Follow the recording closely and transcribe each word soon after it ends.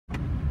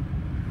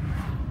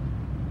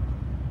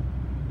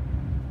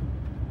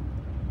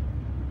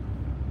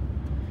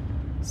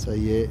Ça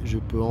y est, je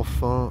peux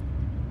enfin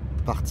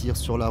partir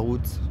sur la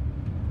route.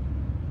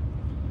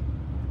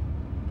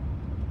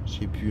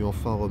 J'ai pu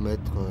enfin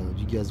remettre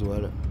du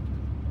gasoil.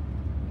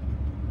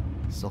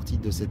 Sorti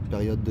de cette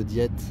période de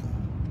diète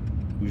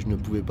où je ne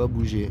pouvais pas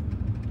bouger.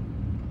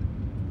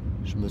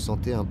 Je me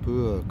sentais un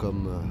peu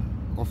comme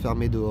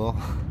enfermé dehors.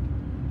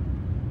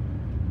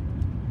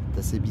 C'est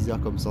assez bizarre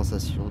comme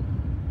sensation.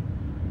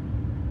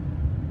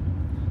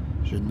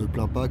 Je ne me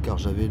plains pas car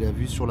j'avais la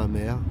vue sur la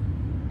mer.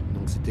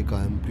 Donc c'était quand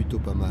même plutôt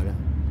pas mal.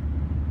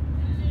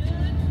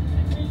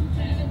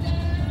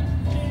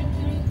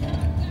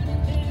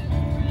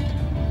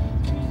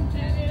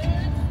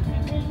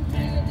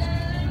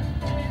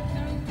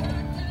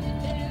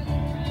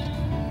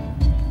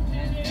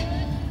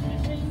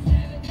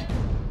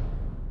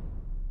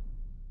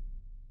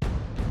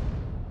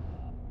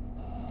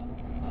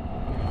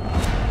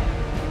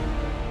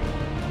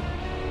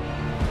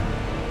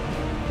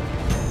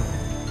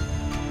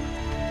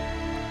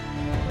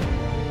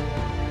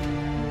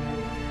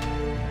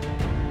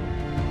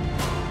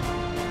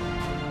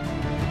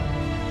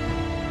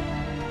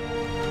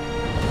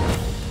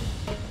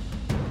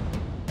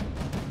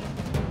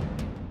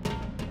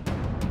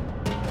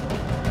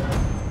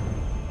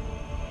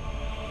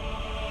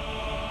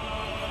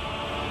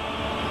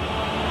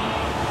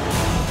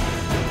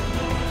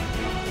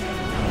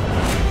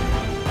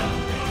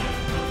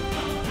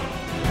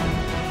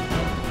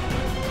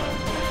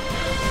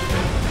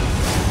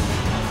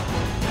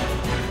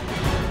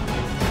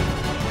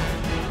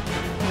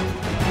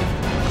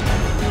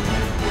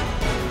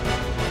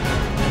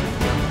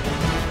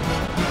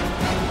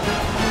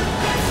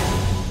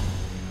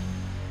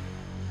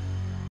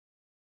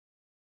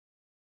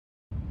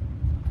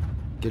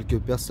 Quelques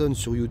personnes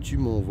sur YouTube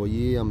m'ont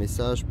envoyé un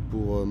message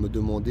pour me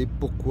demander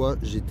pourquoi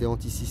j'étais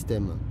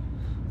anti-système.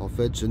 En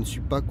fait, je ne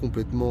suis pas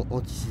complètement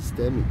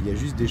anti-système, il y a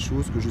juste des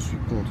choses que je suis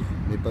contre,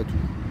 mais pas tout.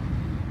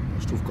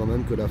 Je trouve quand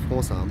même que la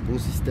France a un bon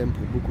système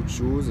pour beaucoup de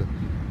choses.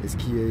 Et ce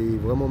qui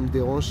vraiment me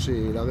dérange,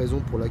 c'est la raison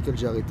pour laquelle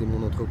j'ai arrêté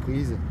mon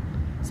entreprise.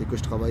 C'est que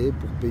je travaillais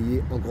pour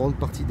payer en grande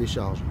partie des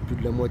charges, plus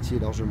de la moitié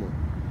largement.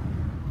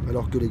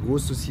 Alors que les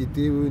grosses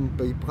sociétés, eux, ne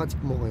payent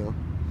pratiquement rien.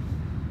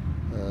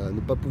 Ne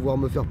pas pouvoir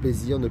me faire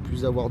plaisir, ne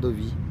plus avoir de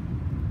vie.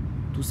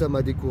 Tout ça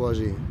m'a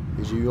découragé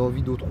et j'ai eu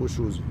envie d'autre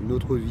chose, une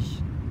autre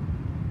vie.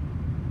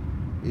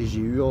 Et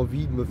j'ai eu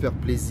envie de me faire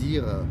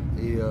plaisir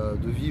et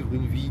de vivre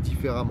une vie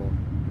différemment.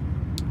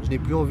 Je n'ai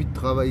plus envie de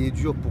travailler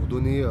dur pour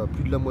donner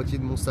plus de la moitié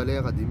de mon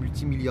salaire à des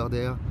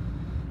multimilliardaires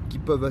qui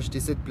peuvent acheter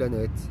cette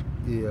planète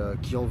et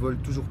qui en veulent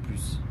toujours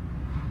plus.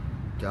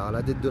 Car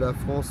la dette de la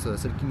France,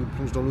 celle qui nous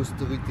plonge dans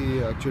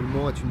l'austérité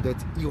actuellement, est une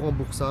dette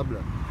irremboursable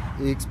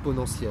et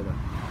exponentielle.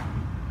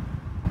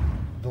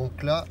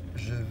 Donc là,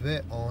 je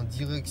vais en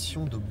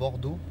direction de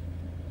Bordeaux.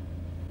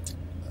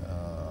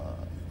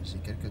 J'ai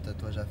quelques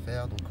tatouages à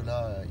faire, donc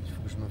là, il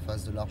faut que je me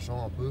fasse de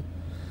l'argent un peu.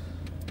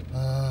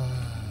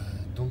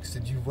 Donc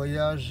c'est du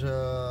voyage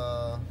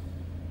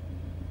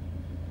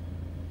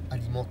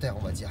alimentaire,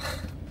 on va dire.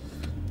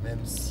 Même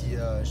si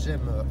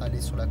j'aime aller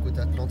sur la côte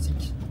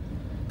atlantique,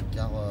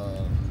 car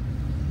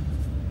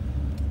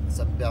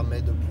ça me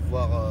permet de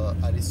pouvoir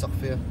aller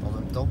surfer en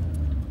même temps,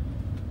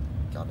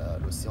 car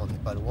l'océan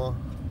n'est pas loin.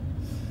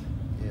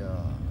 Et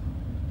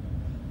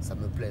ça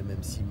me plaît,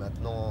 même si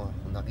maintenant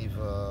on arrive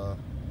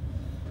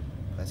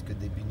presque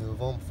début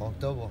novembre, fin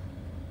octobre,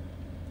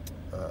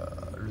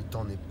 le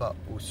temps n'est pas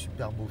au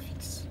super beau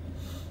fixe.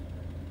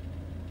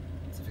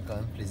 Ça fait quand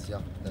même plaisir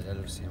d'aller à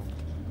l'océan.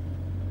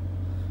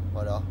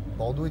 Voilà,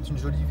 Bordeaux est une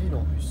jolie ville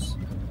en plus,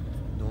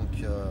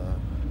 donc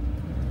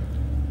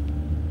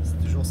c'est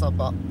toujours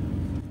sympa.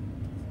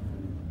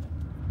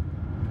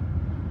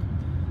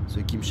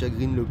 Ce qui me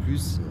chagrine le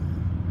plus,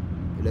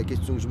 et la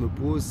question que je me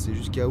pose, c'est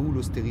jusqu'à où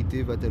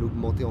l'austérité va-t-elle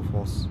augmenter en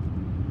France?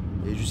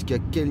 Et jusqu'à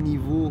quel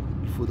niveau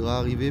il faudra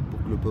arriver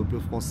pour que le peuple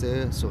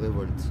français se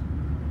révolte?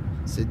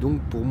 C'est donc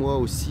pour moi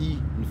aussi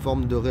une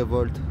forme de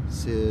révolte,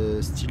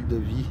 ce style de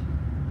vie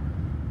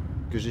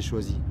que j'ai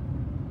choisi.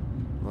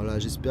 Voilà,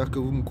 j'espère que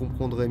vous me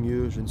comprendrez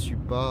mieux. Je ne suis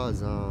pas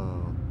un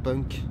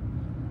punk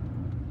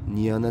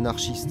ni un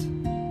anarchiste.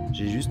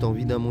 J'ai juste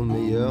envie d'un monde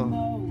meilleur.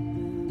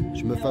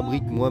 Je me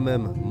fabrique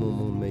moi-même mon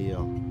monde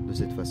meilleur de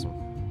cette façon.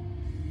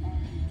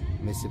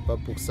 Mais c'est pas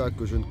pour ça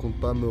que je ne compte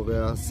pas me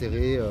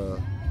réinsérer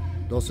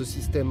dans ce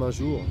système un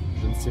jour.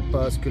 Je ne sais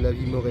pas ce que la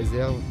vie me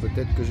réserve.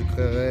 Peut-être que je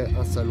créerai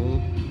un salon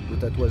de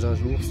tatouage un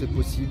jour, c'est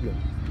possible.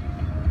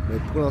 Mais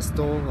pour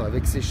l'instant,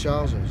 avec ces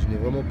charges, je n'ai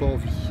vraiment pas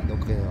envie d'en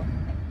créer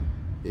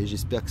un. Et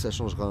j'espère que ça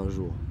changera un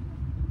jour.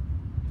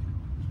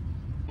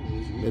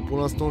 Mais pour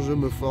l'instant, je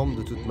me forme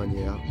de toute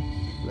manière.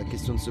 La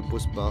question ne se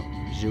pose pas.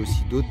 J'ai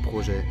aussi d'autres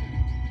projets,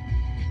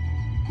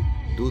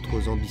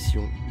 d'autres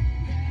ambitions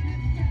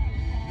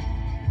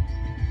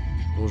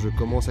dont je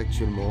commence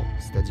actuellement,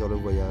 c'est-à-dire le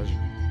voyage,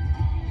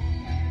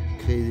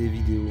 créer des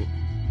vidéos,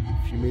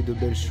 filmer de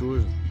belles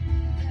choses,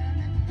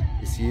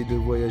 essayer de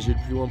voyager le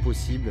plus loin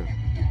possible,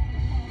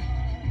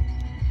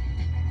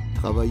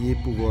 travailler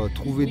pour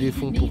trouver des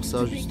fonds pour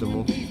ça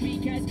justement.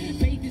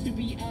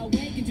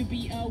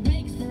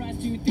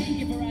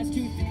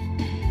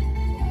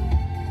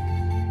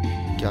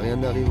 Car rien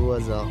n'arrive au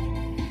hasard.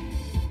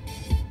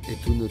 Et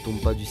tout ne tombe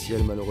pas du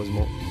ciel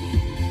malheureusement.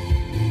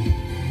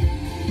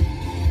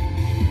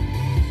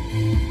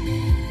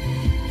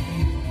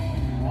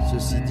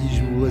 Ceci dit,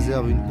 je vous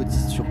réserve une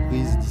petite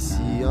surprise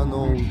d'ici 1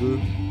 an ou 2.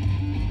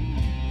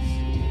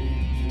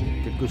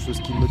 Quelque chose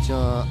qui me tient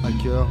à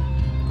cœur,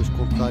 que je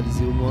compte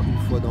réaliser au moins une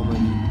fois dans ma vie.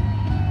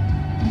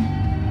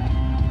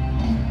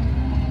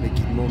 Mais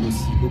qui demande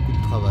aussi beaucoup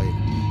de travail.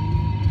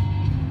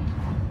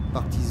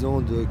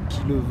 Partisan de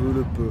qui le veut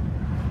le peut.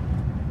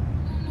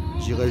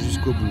 J'irai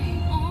jusqu'au bout.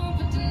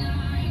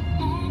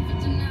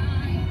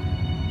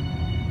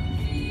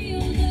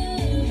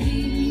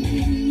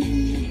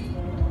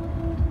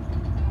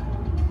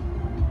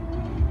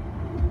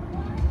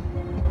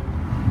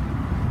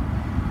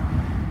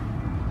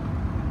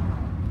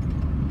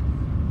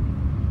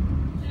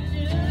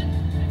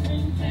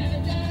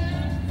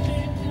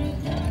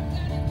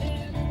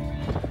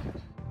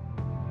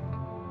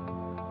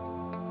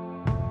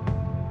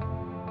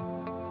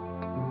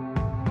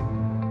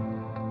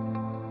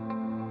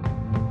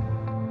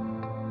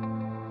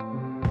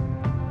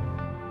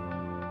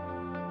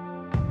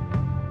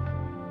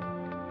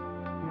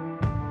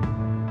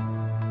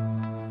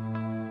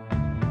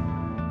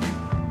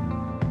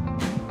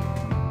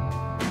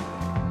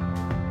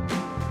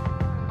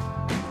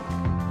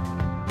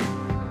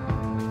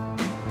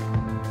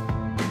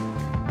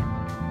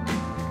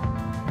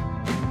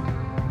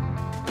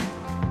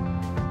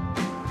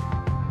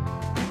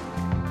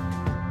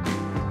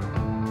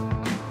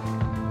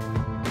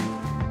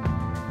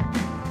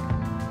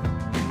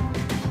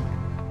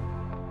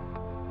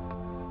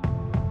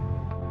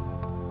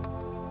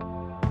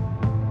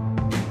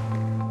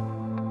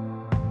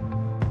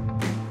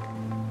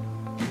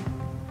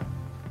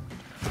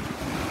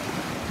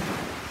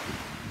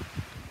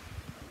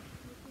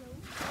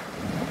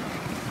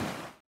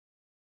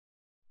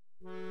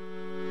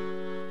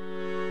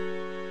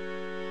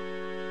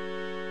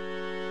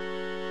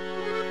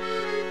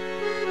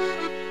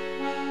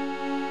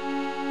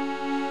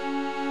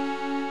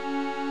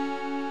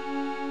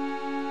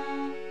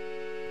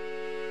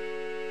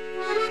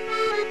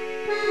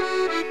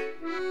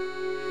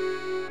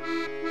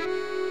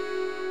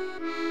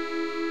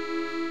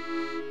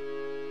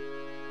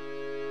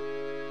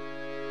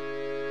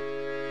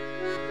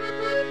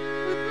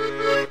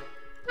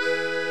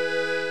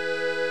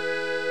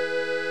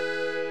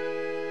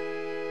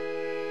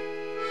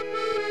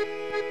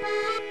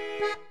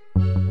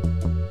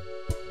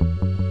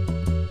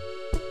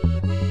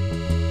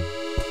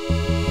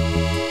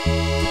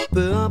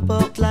 Peu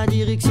importe la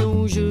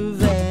direction où je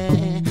vais,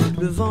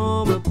 le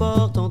vent me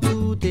porte en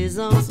toute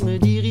aisance, me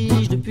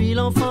dirige depuis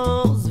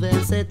l'enfance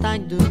vers cet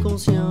acte de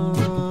conscience.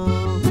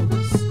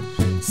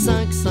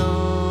 5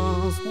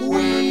 sens,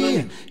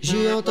 oui,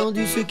 j'ai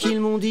entendu ce qu'ils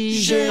m'ont dit,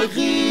 j'ai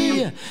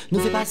ri. Ne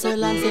fais pas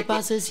cela, ne fais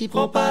pas ceci,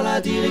 prends pas la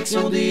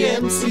direction des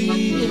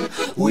MC.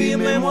 Oui,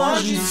 mais moi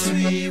j'y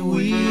suis,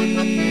 oui.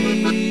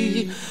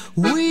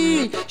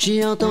 Oui,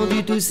 j'ai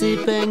entendu tous ces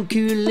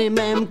pencules, les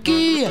mêmes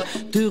qui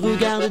te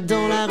regardent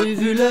dans la rue,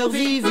 vu leur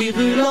vie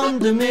virulente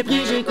de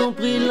mépris, j'ai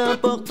compris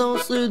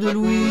l'importance de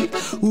l'ouïe.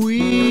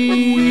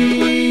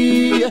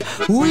 Oui,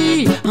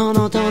 oui, en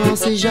entendant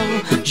ces gens,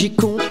 j'ai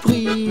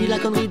compris la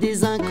connerie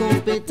des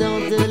incompétents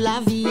de la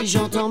vie.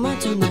 J'entends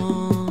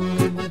maintenant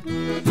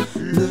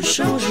le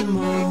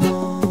changement.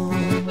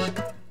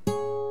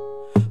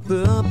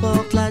 Peu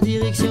importe la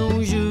direction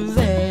où je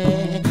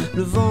vais,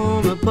 le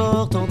vent me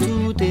porte en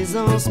toute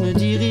aisance, me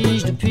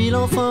dirige depuis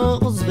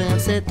l'enfance vers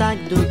cet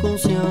acte de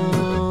conscience.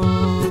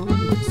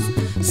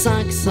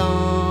 5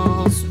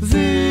 sens,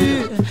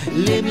 vu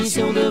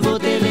l'émission de vos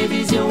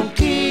télévisions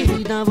qui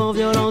d'un vent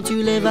violent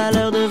tue les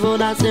valeurs de vos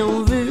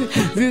nations.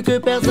 Vu que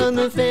personne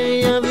ne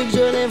fait rien, vu que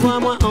je les vois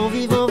moi en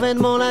vivant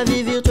vainement la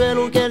vie virtuelle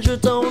auquel je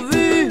t'en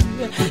vu.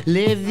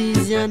 Les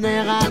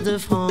visionnaires à 2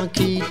 francs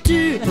qui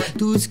tuent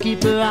tout ce qui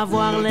peut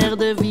avoir l'air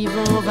de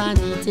vivant,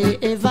 vanité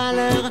et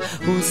valeur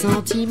aux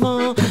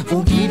sentiments,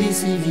 vont guider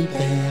ces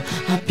vipères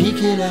à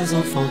piquer leurs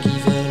enfants qui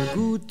veulent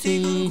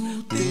goûter,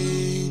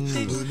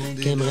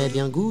 qu'aimeraient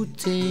bien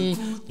goûter,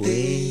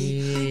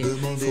 oui,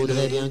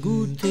 faudrait bien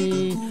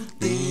goûter,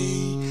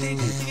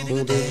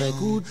 on devrait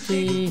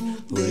goûter,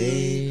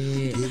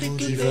 oui,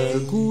 qui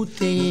veulent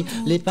goûter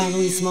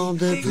l'épanouissement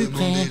de plus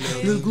près,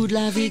 le goût de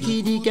la vie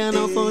qui dit qu'un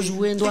enfant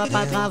joué ne doit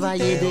pas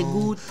travailler,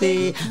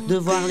 dégoûté de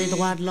voir les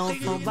droits de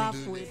l'enfant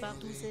bafoués par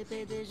tous ces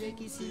PDG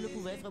qui s'ils le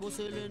pouvaient feraient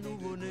bosser le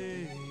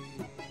nouveau-né.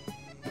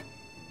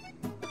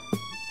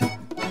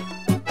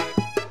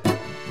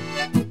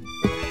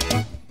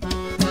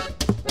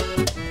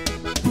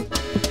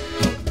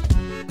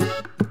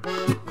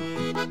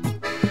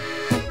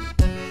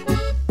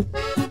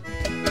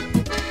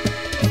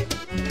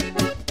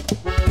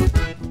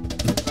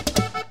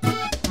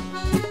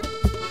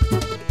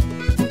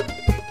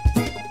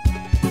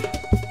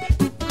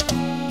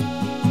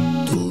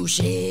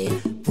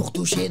 Pour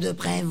toucher de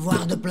près,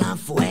 voire de plein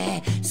fouet,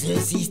 de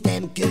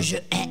système que je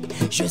hais.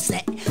 Je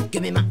sais que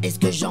mes mains et ce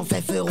que j'en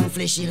fais feront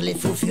fléchir les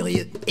fous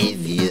furieux et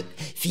vieux.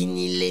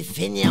 Fini les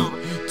feignants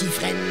qui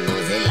freinent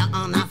nos élans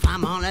en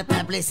affamant le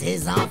peuple et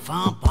ses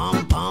enfants.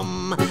 Pom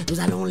pom, nous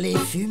allons les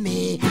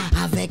fumer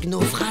avec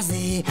nos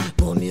phrasés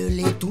pour mieux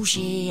les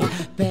toucher.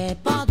 Paix,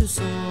 pas de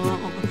sang,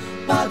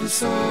 pas de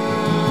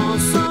sang,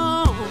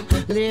 sang.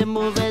 Les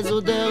mauvaises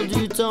odeurs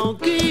du temps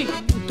qui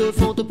te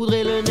font te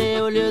poudrer le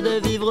nez au lieu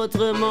de vivre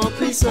autrement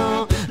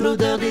puissant.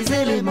 L'odeur des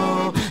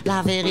éléments,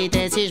 la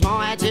vérité si je m'en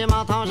vais tu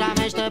m'entends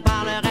jamais, je te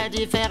parlerai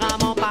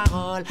différemment.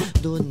 Parole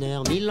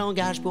d'honneur, 1000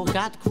 langages pour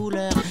 4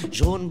 couleurs.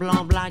 Jaune,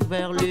 blanc, black,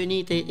 vert,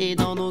 l'unité est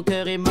dans nos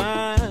cœurs et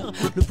meurt.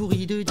 Le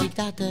pourri de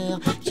dictateur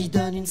qui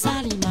donne une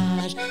sale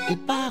image des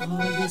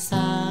paroles des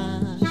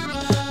sages.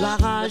 La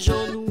rage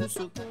en nous se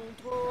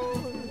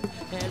contrôle,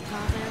 elle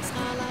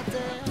traversera la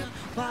terre.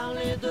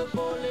 Parler de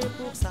voler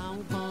pour ça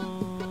on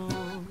pense.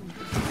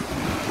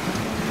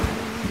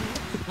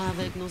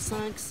 Avec nos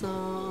 5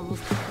 sens,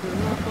 peu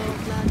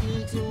importe la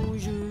direction où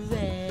je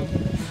vais.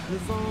 Le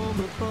vent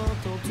me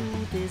porte en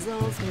toute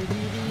aisance, me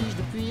dirige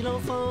depuis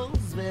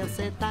l'enfance vers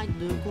cet acte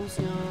de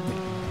conscience.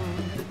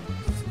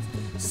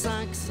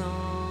 5 sens.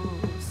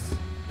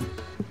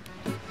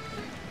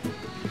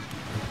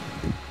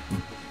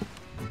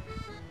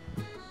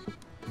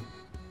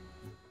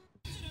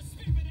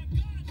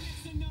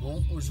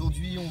 Bon,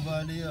 aujourd'hui on va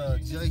aller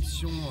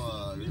direction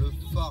le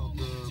phare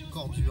de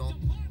Corduan,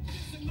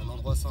 un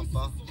endroit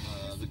sympa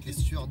avec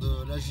l'estuaire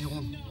de la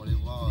Gironde. On va aller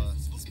voir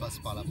ce qui se passe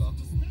par là-bas.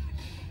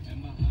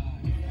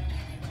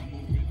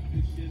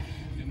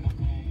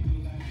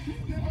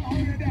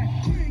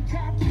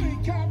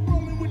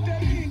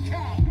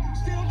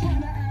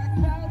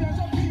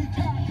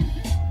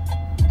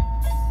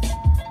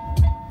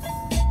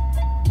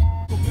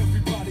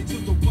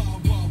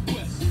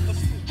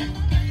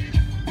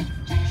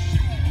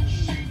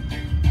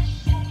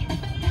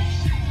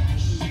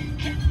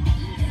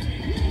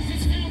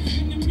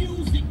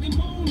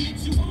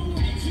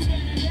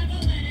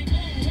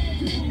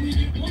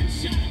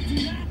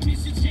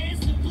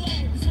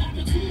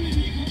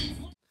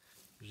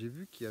 J'ai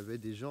vu qu'il y avait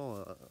des gens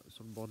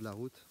sur le bord de la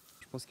route.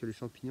 Je pense que les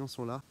champignons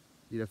sont là.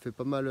 Il a fait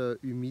pas mal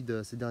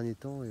humide ces derniers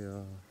temps et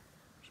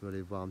je vais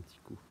aller voir un petit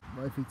coup.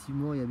 Bon,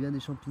 effectivement, il y a bien des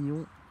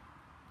champignons.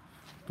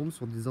 Je tombe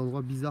sur des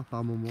endroits bizarres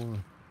par moment.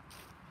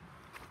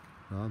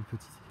 Là, un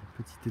petit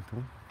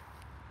étang.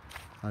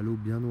 À l'eau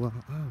bien noire.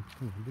 Ah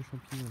putain, il y a des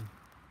champignons.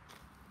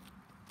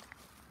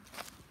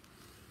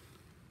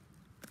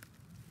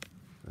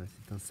 Ouais,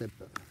 c'est un cep.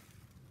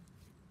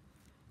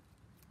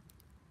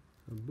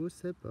 Un beau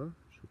cep, hein.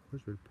 Je crois que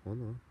je vais le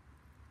prendre. Hein.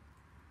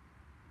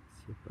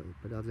 Il n'y a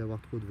pas l'air d'y avoir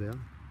trop de verre.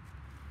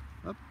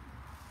 Hop,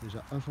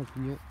 déjà un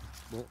champignon.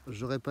 Bon,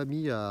 j'aurais pas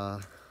mis à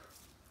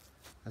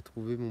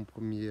trouver mon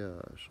premier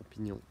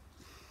champignon.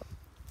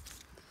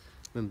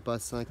 Même pas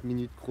 5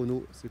 minutes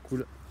chrono, c'est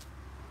cool.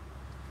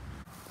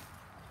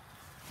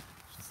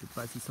 Je sais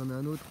pas si c'en est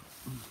un autre.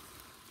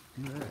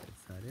 Ouais,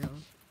 ça a l'air. Hein.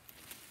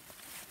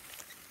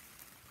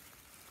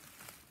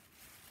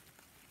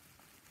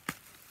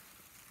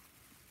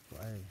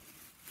 Ouais.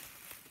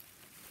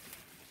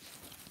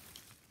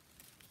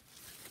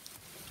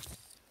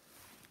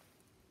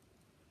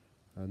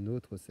 Un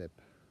autre cep.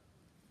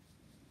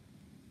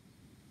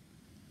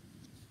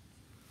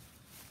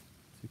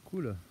 C'est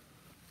cool.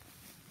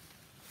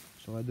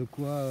 J'aurai de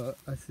quoi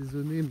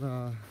assaisonner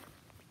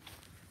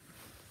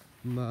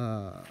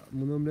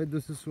mon omelette de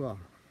ce soir.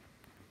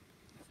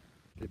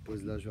 Je les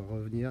pose là, je vais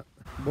revenir.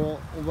 Bon,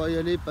 on va y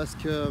aller parce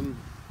que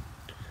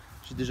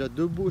j'ai déjà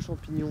 2 beaux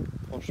champignons.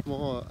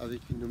 Franchement,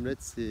 avec une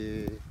omelette,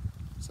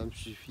 ça me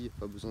suffit,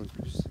 pas besoin de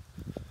plus.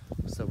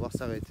 Faut savoir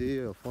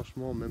s'arrêter,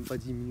 franchement, même pas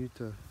 10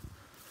 minutes.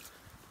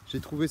 J'ai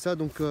trouvé ça,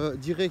 donc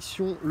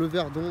direction le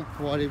Verdon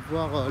pour aller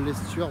voir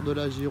l'estuaire de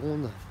la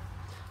Gironde.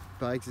 Il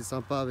paraît que c'est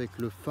sympa avec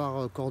le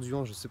phare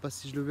Corduan. Je sais pas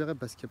si je le verrai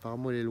parce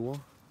qu'apparemment il est loin.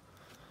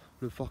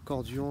 Le phare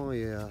Corduan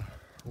est à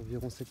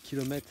environ 7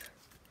 km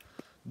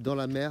dans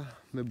la mer.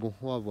 Mais bon,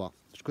 on va voir.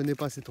 Je connais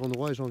pas cet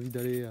endroit et j'ai envie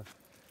d'aller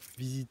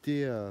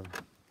visiter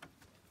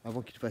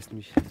avant qu'il fasse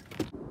nuit.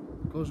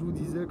 Quand je vous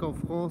disais qu'en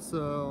France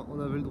on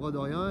avait le droit de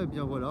rien, et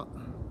bien voilà.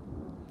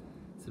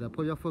 C'est la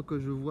première fois que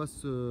je vois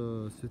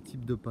ce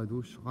type de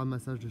panneau,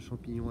 ramassage de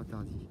champignons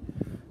interdit.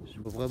 Je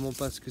ne vois vraiment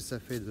pas ce que ça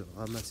fait de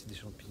ramasser des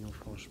champignons,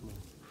 franchement.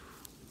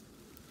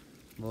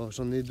 Bon,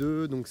 j'en ai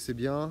 2, donc c'est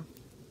bien.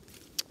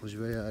 Je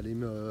vais aller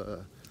me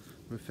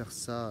faire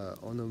ça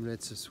en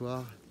omelette ce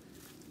soir.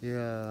 Et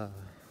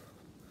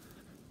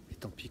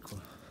tant pis quoi.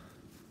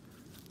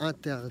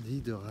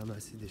 Interdit de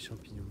ramasser des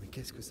champignons. Mais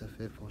qu'est-ce que ça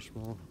fait,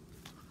 franchement.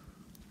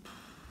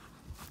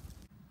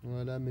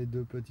 Voilà mes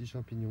 2 petits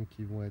champignons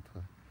qui vont être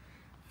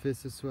fait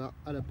ce soir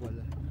à la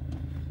poêle.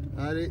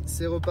 Allez,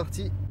 c'est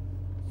reparti.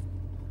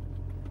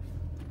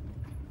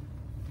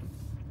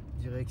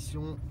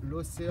 Direction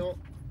l'océan.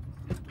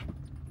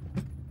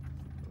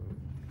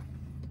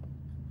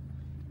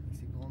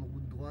 Ces grandes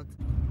routes droites.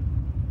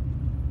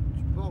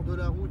 Du bord de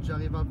la route,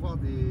 j'arrive à voir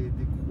des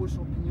gros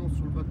champignons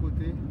sur le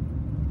bas-côté.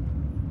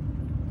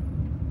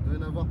 Il doit y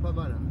en avoir pas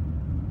mal.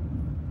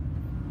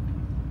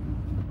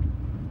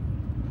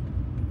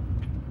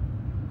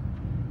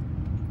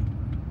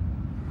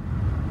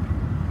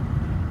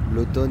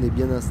 L'automne est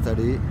bien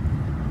installé,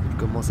 il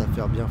commence à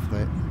faire bien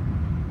frais.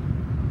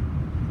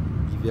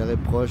 L'hiver est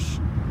proche.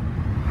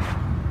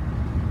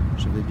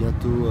 Je vais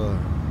bientôt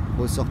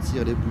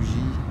ressortir les bougies.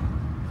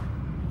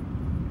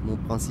 Mon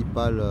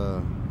principal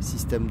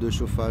système de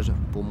chauffage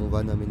pour mon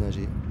van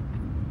aménagé.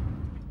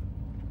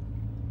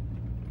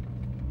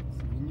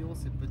 C'est mignon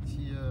ces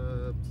petites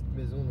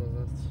maisons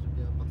dans un style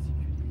bien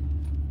particulier.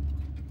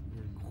 Il y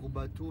a le gros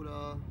bateau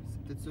là,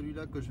 c'est peut-être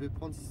celui-là que je vais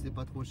prendre si c'est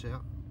pas trop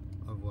cher.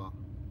 À voir.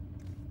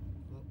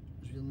 Bon,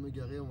 je viens de me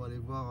garer, on va aller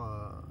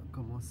voir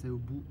comment c'est au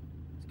bout.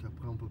 Parce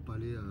qu'après on peut pas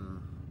aller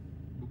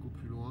beaucoup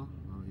plus loin.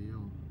 Vous voyez,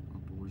 par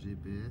rapport au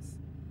GPS.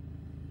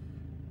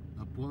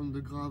 La pointe de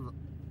Grave.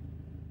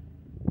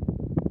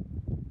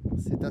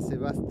 C'est assez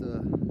vaste.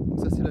 Donc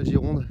ça c'est la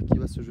Gironde qui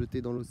va se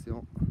jeter dans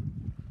l'océan.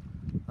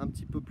 Un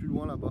petit peu plus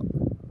loin là-bas.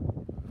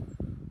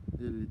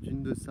 Il y a les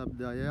dunes de sable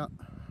derrière.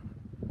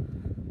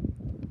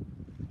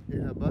 Et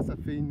là-bas ça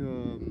fait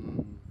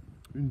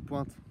une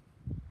pointe.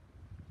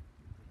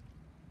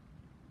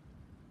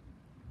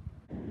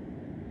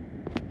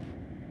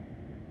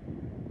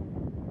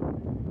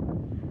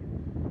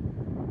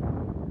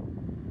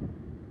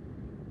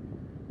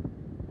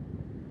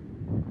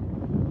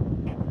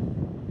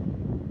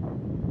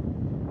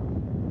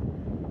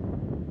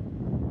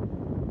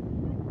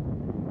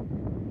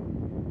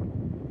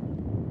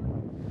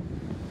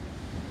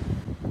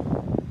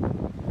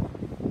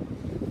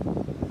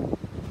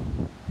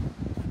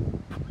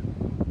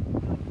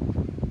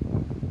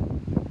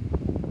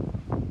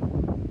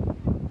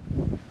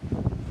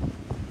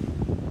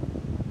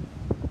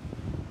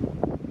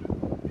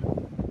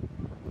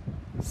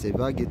 Ces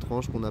vagues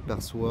étranges qu'on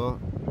aperçoit,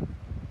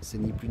 c'est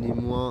ni plus ni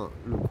moins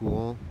le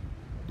courant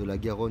de la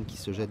Garonne qui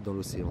se jette dans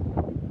l'océan.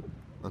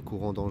 Un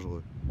courant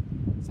dangereux.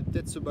 C'est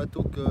peut-être ce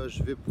bateau que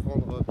je vais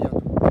prendre bientôt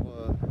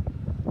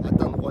pour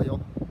atteindre Royan.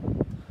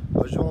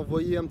 Je vais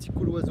envoyer un petit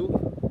coup l'oiseau,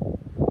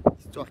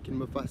 histoire qu'il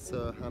me fasse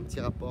un petit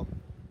rapport.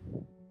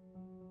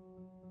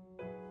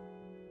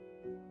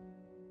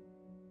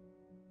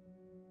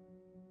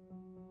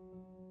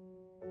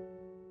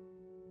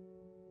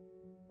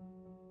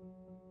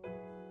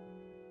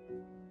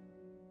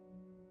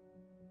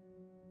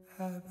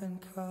 I've been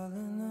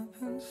calling up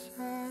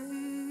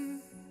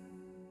inside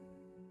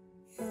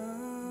your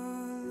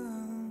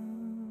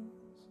lungs,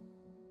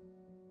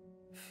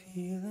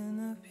 feeling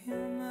up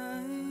your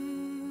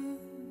mind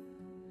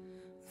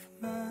with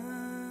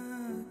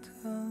my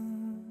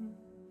tongue.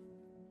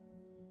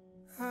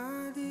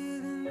 I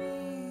didn't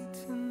need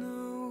to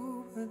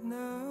know, but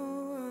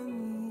now I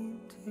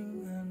need to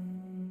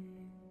run.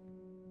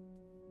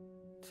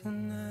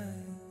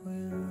 Tonight we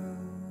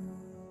roll,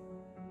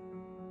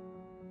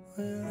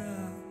 we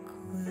rock,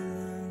 we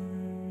run.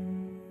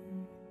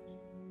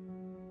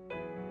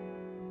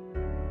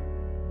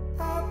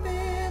 I've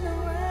been a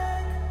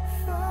wreck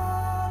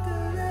for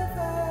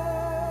deliverance,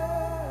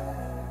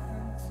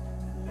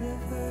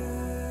 deliver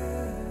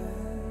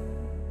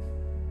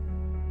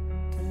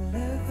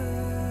me.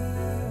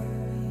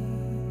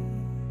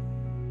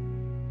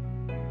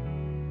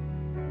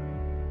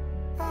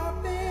 I've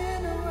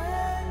been a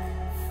wreck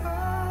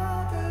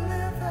for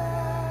deliverance,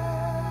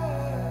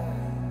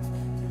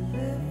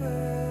 deliver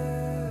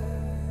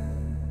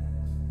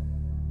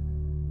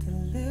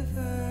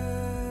me.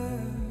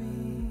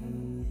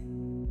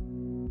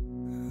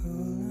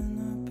 Rolling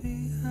up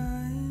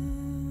behind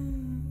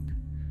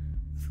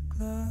with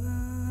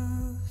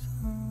gloves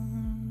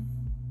on,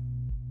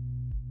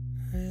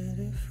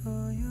 ready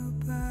for your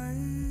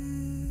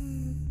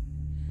bite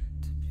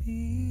to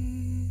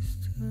be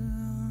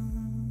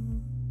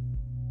strong.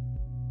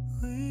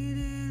 We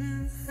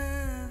didn't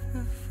have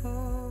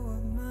before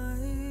what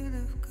might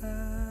have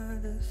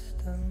got us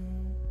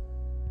done.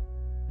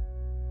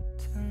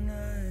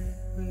 Tonight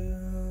we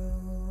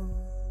roll,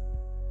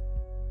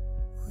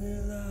 we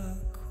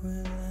lock, we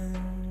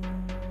land.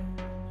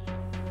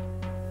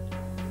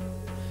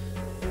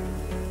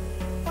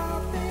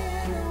 I've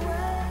been a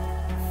wreck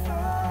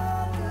for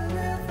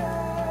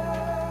deliverance,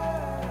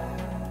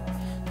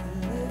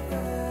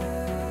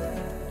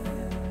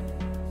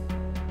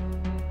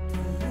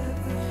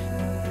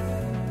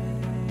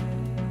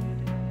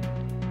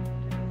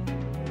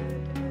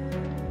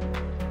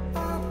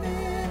 I've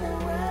been a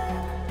wreck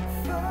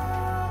for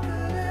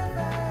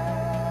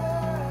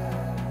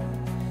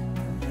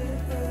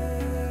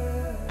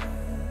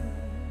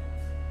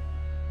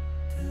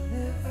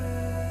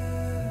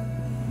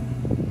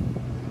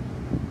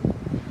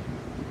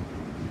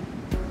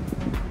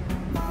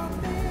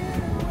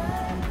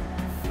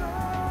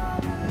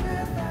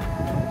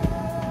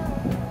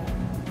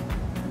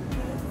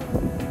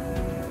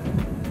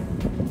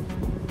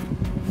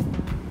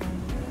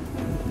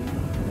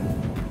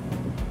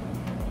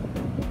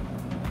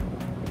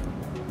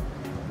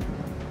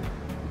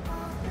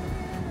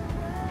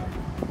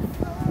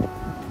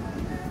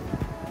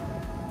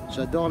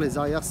J'adore les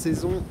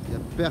arrière-saisons, il n'y a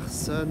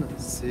personne,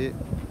 c'est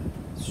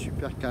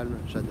super calme,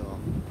 j'adore.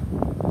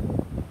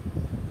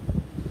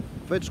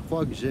 En fait, je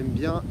crois que j'aime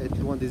bien être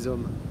loin des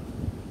hommes.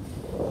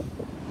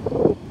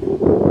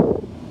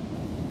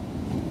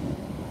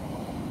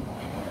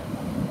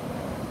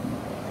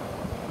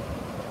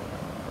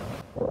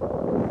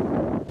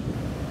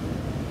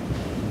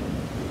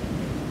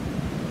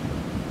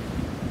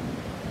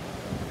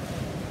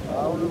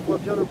 le voit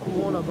bien le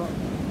courant là-bas.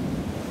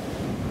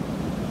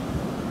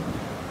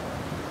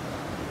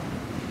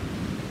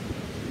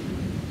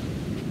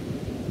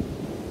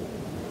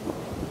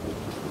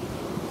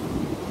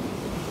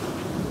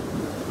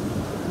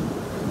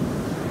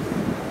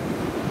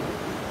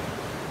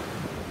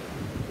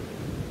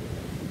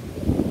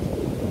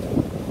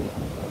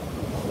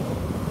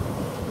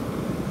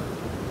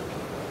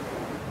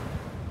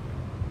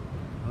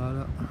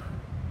 Voilà.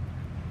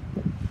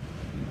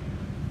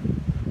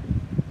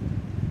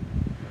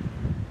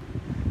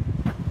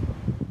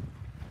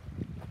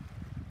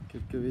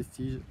 Quelques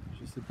vestiges,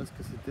 je sais pas ce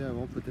que c'était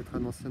avant, peut-être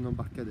un ancien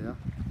embarcadère.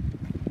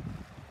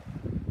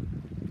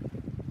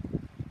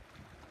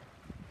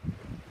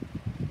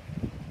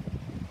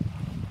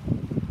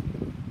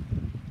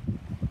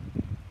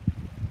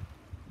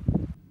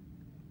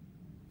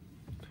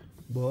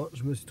 Bon,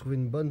 je me suis trouvé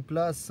une bonne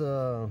place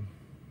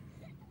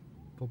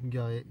pour me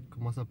garer. Il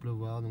commence à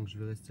pleuvoir, donc je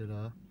vais rester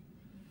là.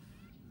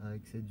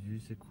 Avec cette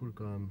vue, c'est cool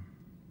quand même.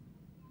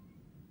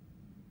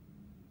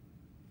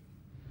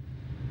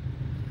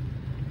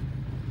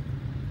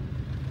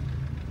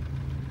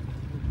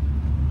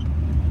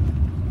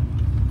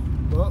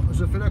 Bon,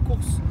 je fais la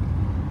course.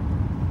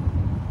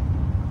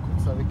 La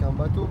course avec un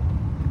bateau.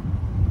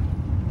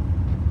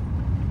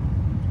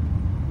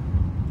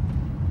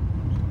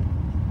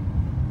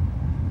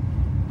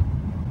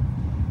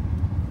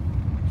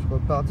 Je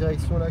repars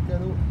direction la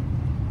Cano.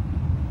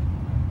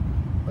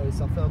 On va aller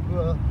surfer un peu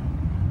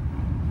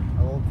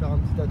avant de faire un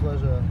petit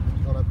tatouage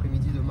dans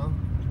l'après-midi demain.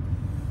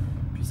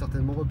 Puis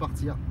certainement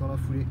repartir dans la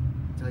foulée,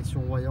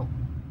 direction Royan.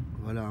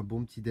 Voilà un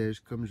bon petit déj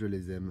comme je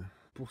les aime.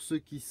 Pour ceux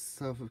qui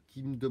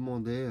me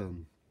demandaient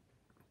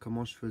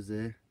comment je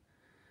faisais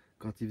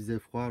quand il faisait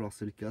froid, alors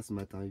c'est le cas ce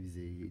matin,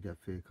 il a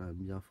fait quand même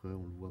bien frais,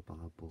 on le voit par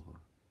rapport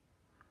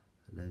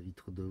à la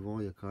vitre devant,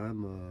 il y a quand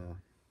même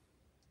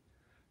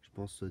je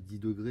pense 10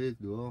 degrés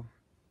dehors.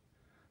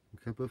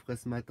 Donc un peu frais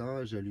ce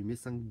matin, j'ai allumé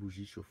 5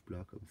 bougies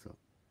chauffe-plat comme ça.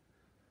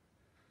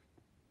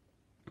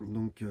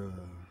 Donc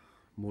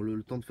bon,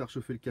 le temps de faire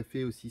chauffer le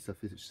café aussi, ça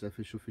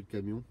fait chauffer le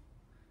camion.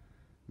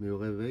 Mais au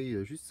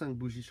réveil, juste 5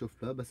 bougies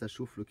chauffe-plat, bah, ça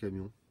chauffe le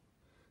camion.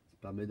 Ça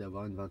permet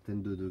d'avoir une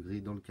vingtaine de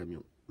degrés dans le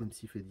camion, même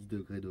s'il fait 10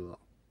 degrés dehors.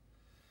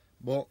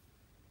 Bon,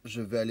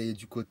 je vais aller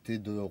du côté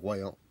de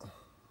Royan.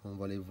 On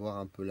va aller voir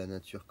un peu la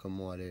nature,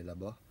 comment elle est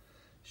là-bas.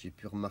 J'ai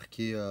pu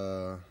remarquer,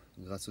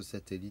 grâce au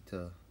satellite,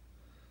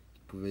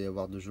 qu'il pouvait y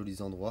avoir de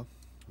jolis endroits.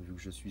 Vu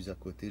que je suis à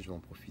côté, je vais en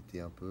profiter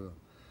un peu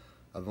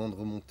avant de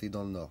remonter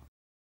dans le nord.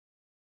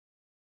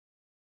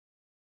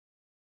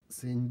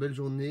 C'est une belle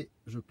journée,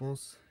 je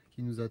pense,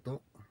 qui nous attend.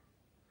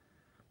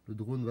 Le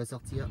drone va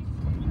sortir.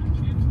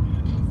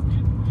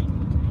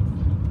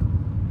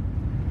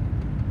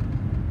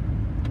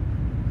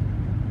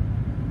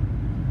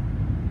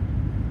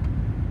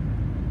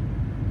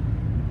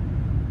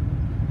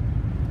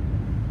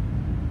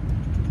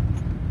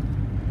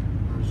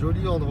 Un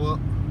joli endroit.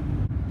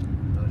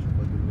 Là, je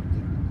vois de l'eau,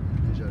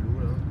 déjà l'eau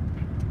là.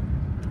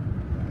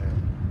 Ouais.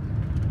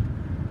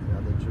 Ça a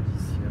l'air d'être joli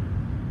ici.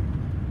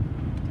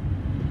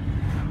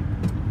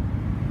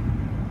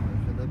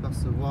 Je viens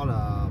d'apercevoir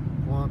la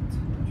pointe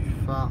du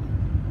phare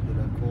de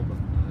la Courbe.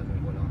 Ouais, ben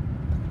voilà.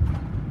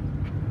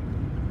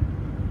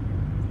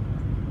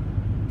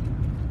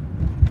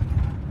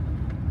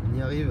 On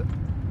y arrive.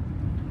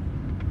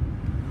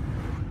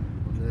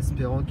 En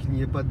espérant qu'il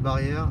n'y ait pas de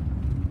barrière.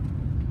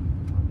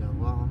 On va bien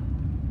voir. Hein.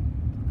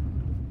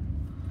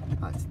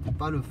 Ah, c'était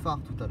pas le phare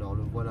tout à l'heure.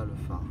 Le voilà le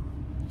phare.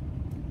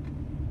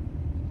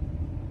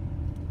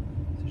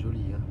 C'est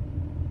joli, hein.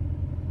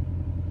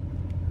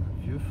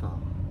 Un vieux phare.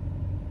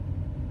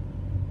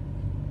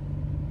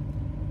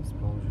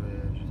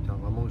 J'espère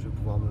vraiment que je vais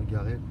pouvoir me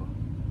garer quoi.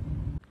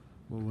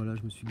 Bon voilà,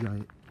 je me suis garé.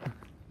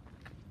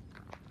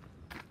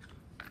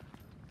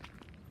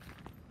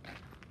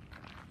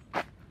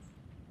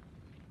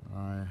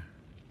 Ouais.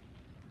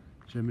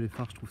 J'aime les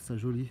phares, je trouve ça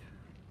joli.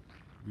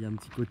 Il y a un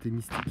petit côté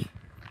mystique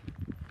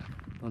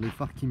dans les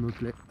phares qui me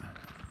plaît.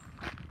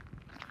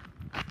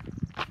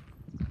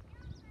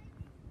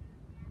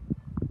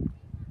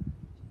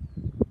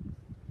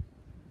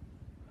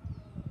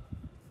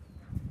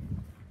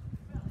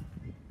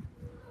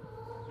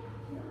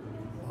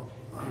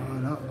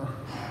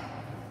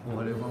 On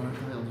va aller voir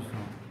l'intérieur du phare.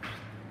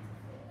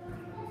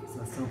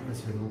 C'est assez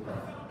impressionnant.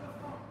 Voilà.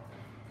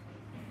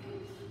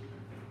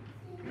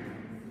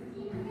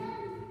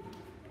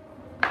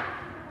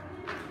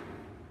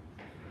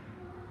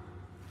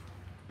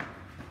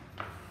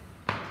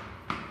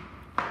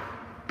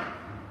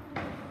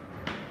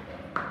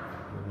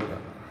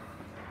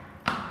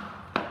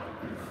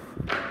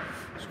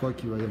 Je crois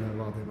qu'il va y en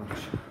avoir des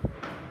marches.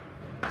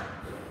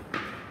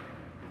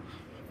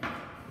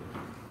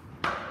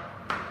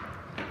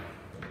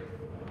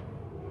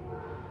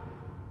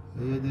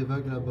 Et il y a des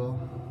vagues là-bas.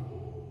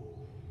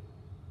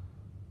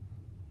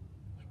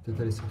 Je vais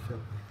peut-être aller s'en faire.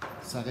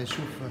 Ça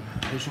réchauffe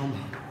les jambes.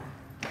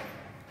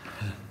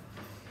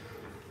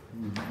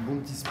 Bon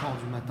petit sport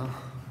du matin.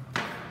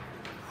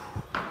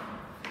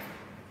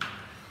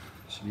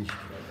 J'ai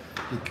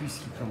les cuisses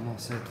qui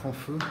commencent à être en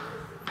feu.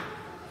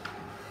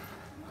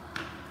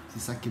 C'est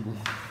ça qui est bon.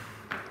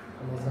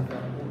 Comment ça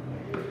faire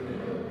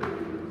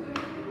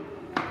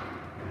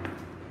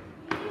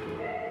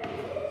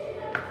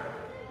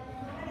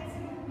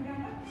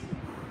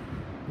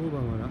bon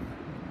bah voilà,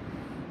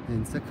 il y a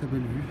une sacrée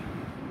belle vue.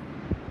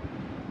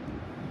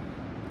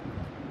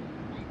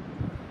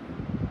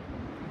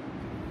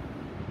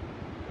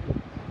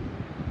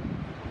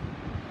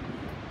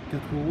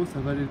 €4, ça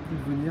valait le coup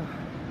de venir,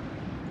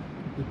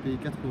 de payer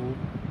 4 €.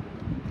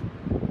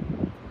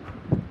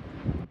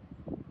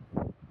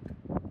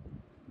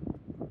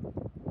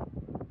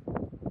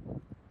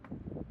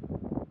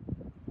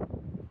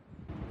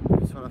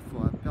 Sur la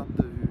forêt, à perte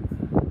de vue,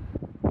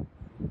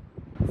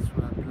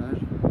 sur la plage,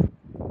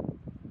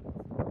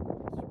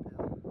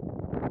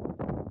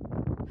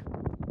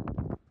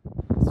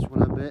 super, sur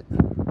la baie,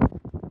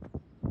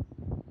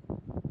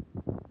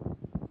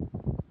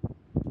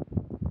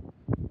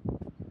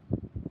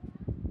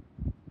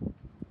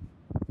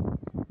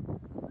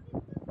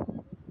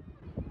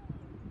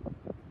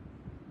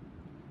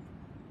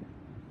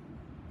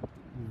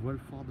 on voit le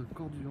fort de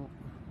Corduan.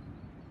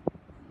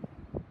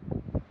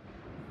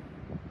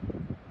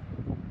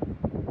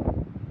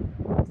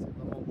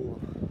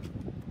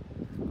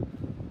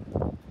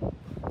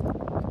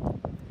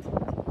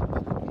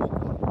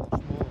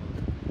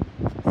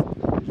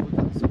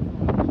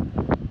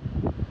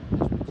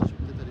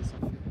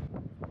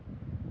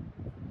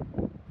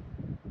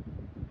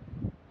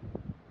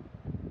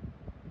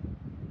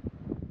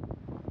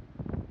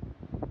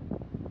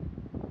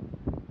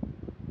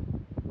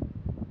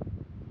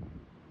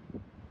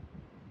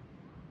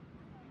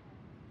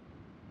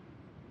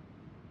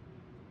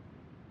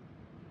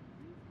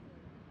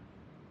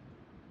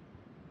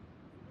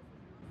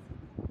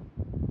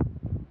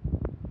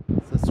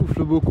 Ça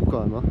souffle beaucoup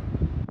quand même, hein.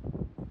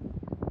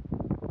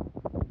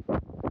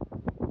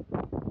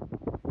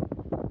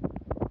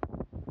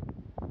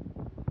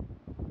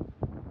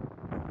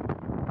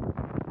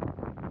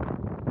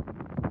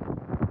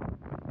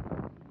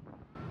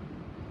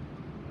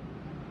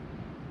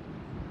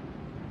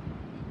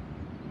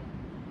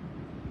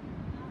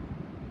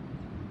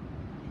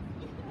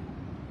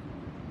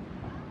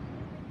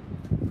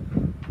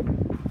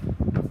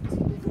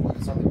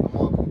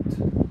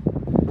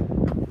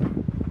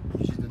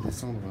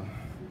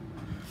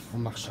 En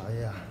marche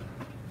arrière.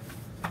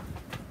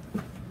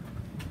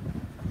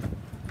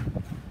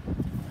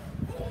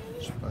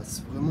 Je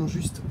passe vraiment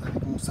juste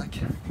avec mon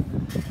sac.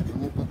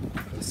 Vraiment pas beaucoup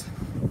de place.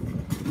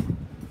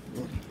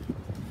 Bon.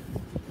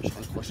 Je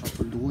raccroche un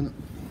peu le drone.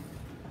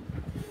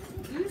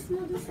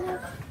 Doucement, doucement.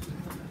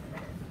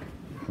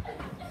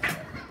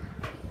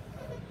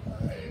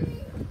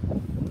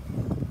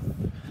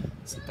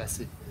 C'est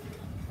passé.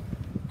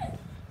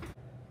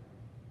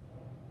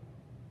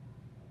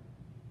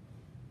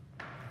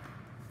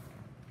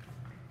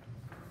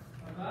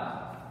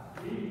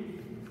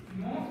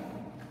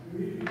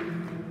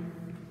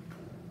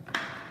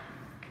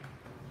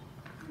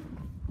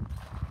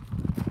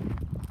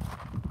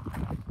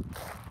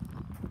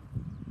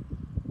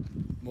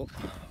 Bon,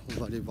 on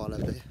va aller voir la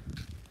baie.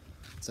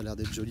 Ça a l'air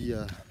d'être joli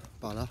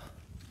par là.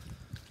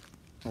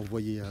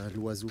 Envoyer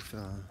l'oiseau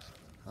faire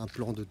un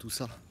plan de tout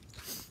ça.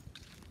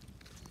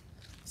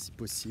 Si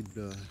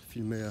possible,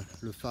 filmer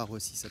le phare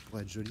aussi, ça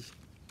pourrait être joli.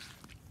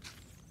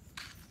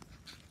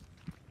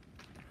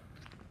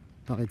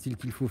 Paraît-il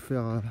qu'il faut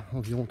faire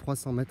environ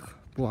 300 mètres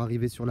pour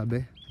arriver sur la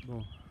baie.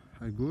 Bon,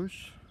 à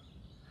gauche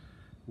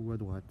ou à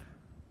droite?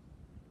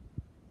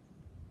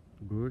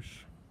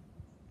 Gauche,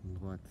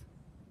 droite.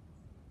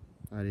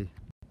 Allez.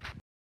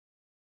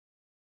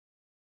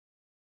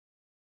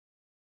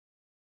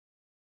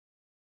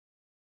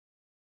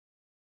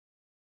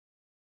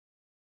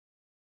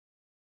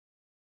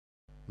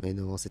 Mais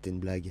non, c'était une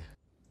blague.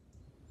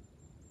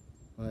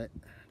 Ouais,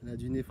 la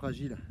dune est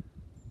fragile.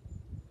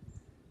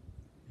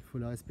 Il faut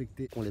la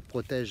respecter. On les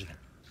protège.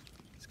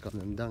 C'est quand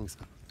même dingue ça.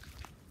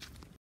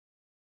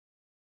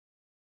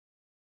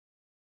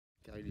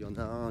 Car il y en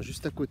a un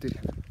juste à côté.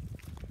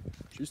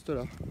 Juste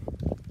là.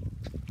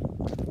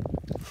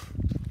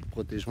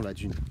 Protégeons la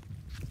dune.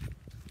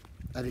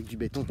 Avec du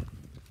béton.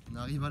 On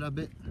arrive à la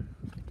baie.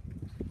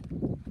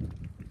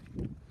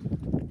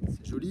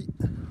 C'est joli.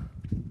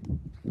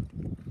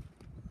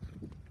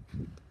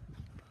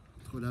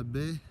 Entre la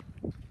baie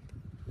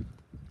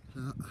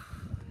là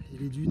et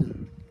les dunes.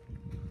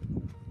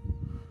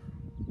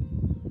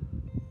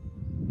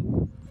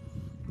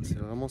 C'est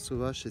vraiment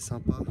sauvage, c'est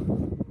sympa.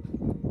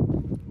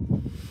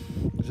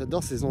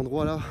 J'adore ces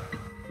endroits là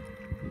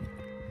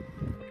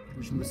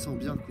où je me sens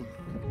bien quoi.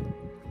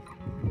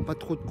 Pas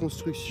trop de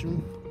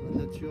construction,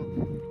 la nature.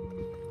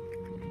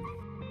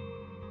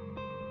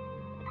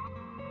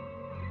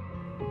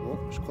 Bon,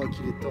 je crois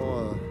qu'il est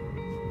temps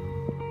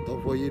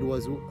d'envoyer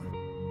l'oiseau.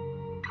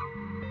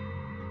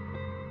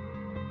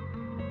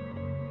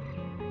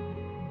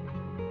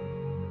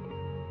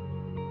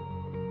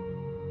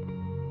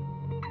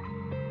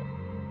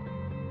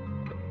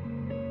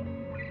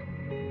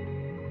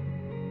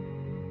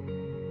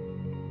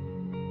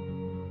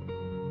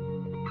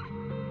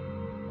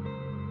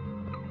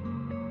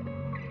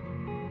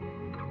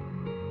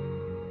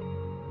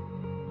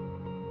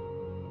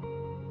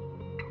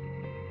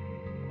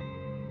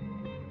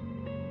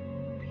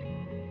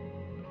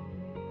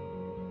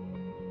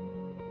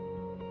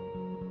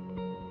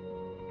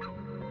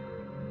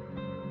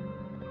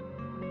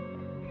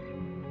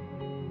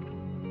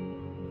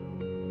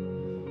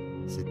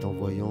 C'est en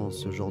voyant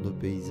ce genre de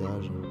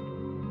paysage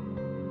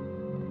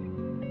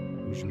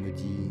où je me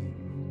dis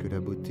que la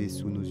beauté est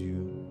sous nos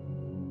yeux.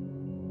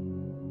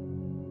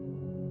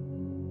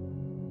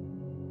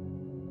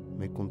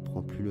 Mais qu'on ne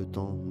prend plus le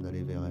temps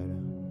d'aller vers elle.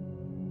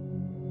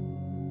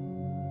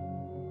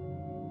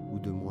 Ou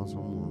de moins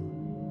en moins.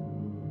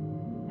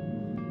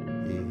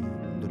 Et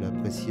de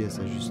l'apprécier à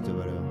sa juste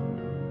valeur.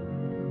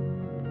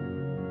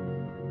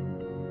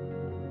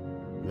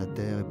 La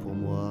terre est pour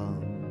moi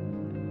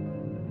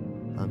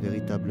un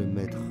véritable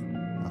maître,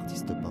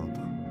 artiste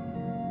peintre.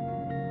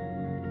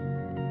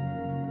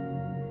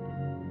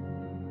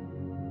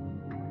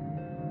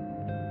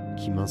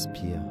 Qui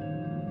m'inspire.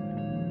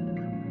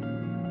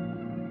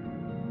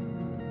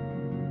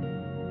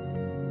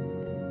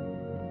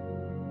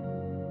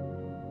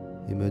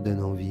 Et me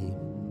donne envie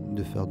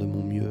de faire de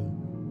mon mieux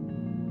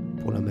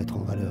pour la mettre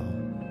en valeur.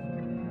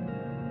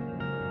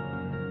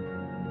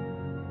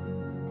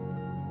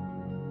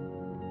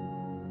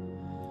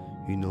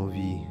 Une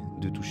envie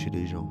de toucher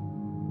les gens.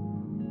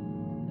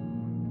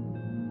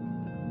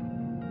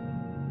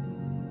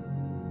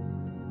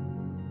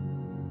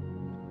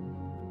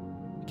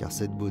 Car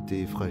cette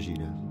beauté est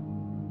fragile.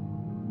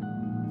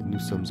 Et nous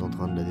sommes en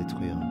train de la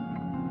détruire.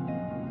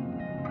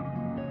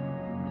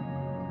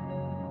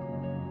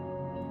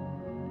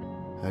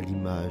 À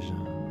l'image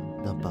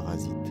d'un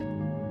parasite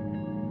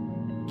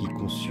qui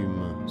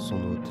consume son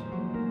hôte.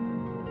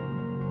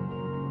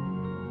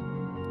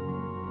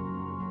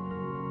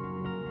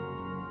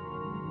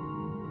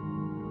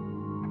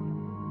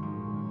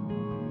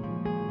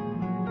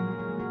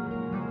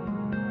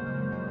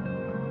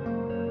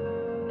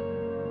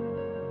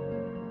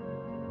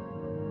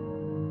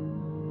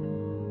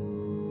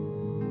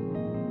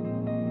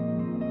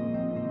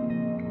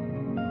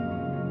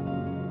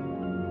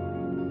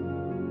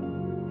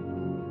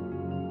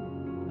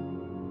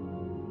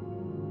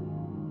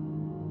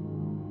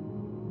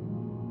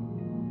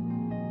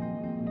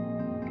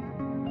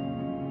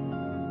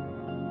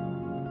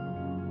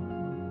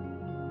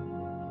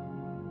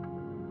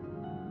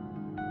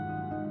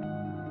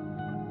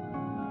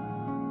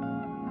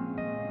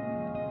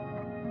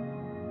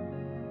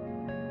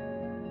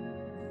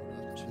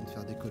 Je viens de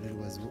faire décoller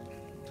l'oiseau.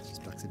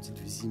 J'espère que ces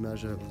petites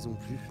images vous ont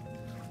plu.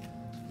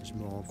 Je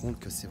me rends compte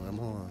que c'est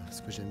vraiment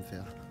ce que j'aime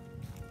faire.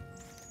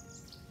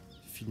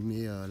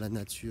 Filmer la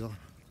nature,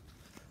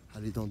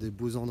 aller dans des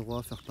beaux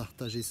endroits, faire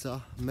partager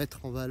ça,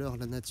 mettre en valeur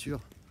la nature.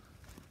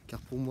 Car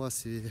pour moi,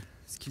 c'est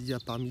ce qu'il y a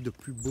parmi de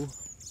plus beau.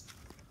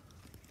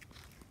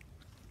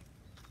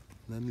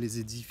 Même les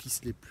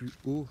édifices les plus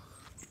hauts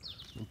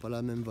n'ont pas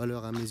la même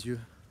valeur à mes yeux.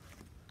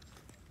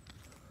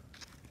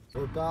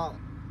 Au part,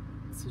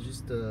 c'est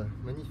juste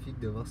magnifique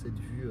de voir cette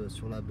vue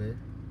sur la baie,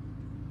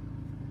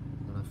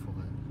 dans la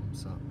forêt, comme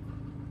ça.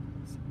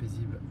 C'est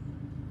paisible,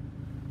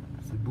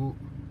 c'est beau.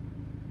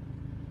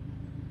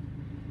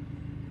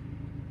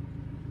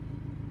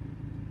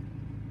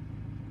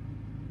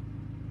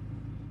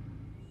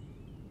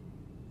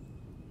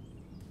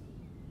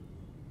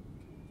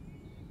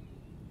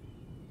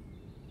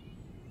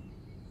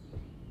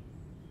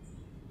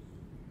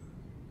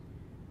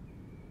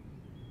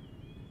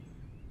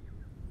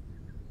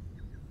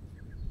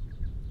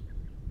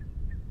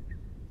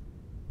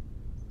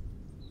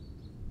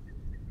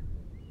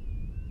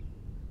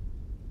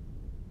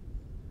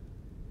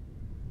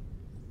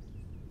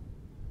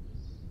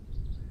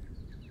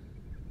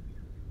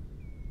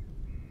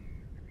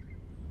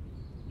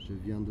 Je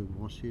viens de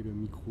brancher le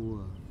micro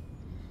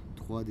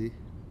 3D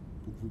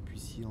pour que vous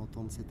puissiez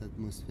entendre cette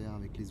atmosphère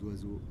avec les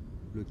oiseaux,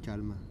 le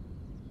calme.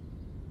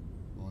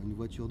 Bon, une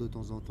voiture de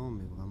temps en temps,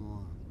 mais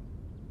vraiment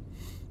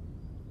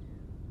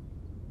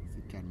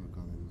c'est calme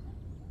quand même.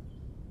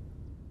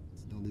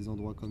 C'est dans des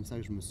endroits comme ça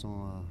que je me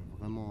sens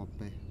vraiment en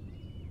paix.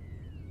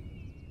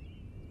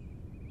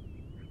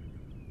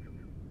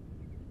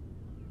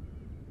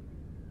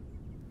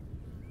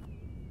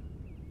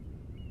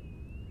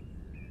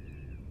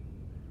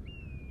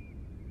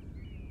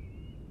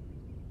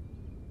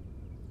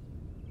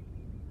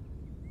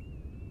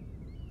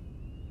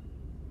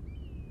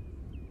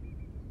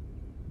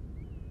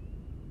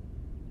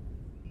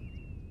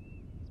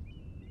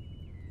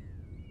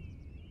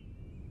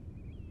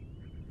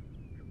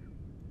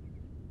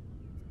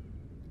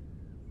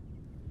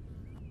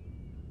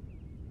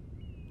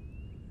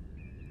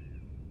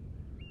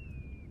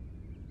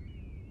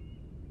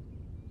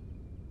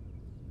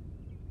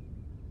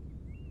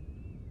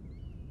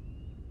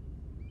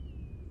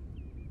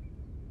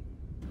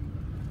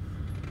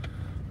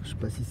 Je sais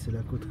pas si c'est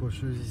la côte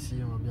rocheuse ici,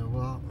 on va bien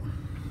voir.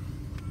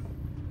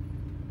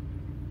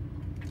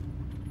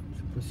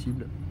 C'est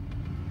possible.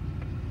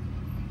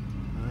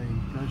 Ah, il y a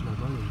une plage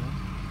là-bas déjà.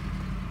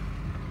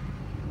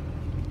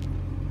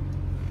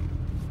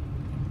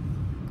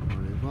 On va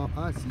aller voir.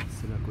 Ah si,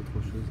 c'est la côte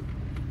rocheuse.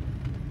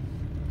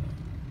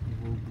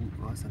 On va au bout.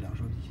 Ah, ça a l'air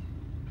joli.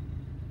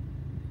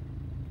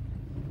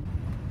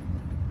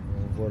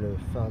 On voit le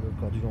phare de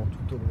Camion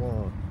tout au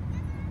loin,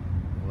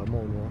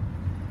 vraiment au loin,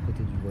 à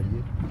côté du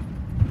voilier.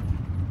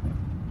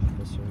 Je sais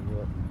pas si on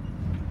voit.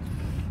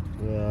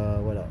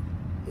 Voilà.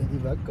 Il y a des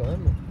vagues quand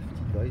même,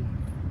 petites vagues.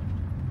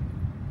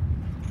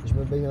 Je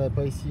me baignerai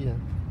pas ici. Hein.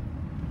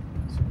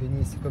 Se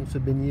baigner, c'est comme se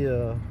baigner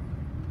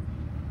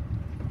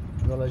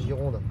dans la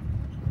Gironde.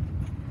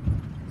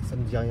 Ça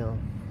me dit rien.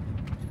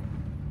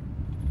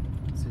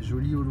 C'est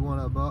joli au loin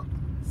là-bas.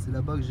 C'est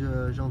là-bas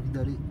que j'ai envie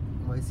d'aller.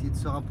 On va essayer de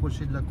se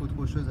rapprocher de la côte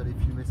rocheuse, aller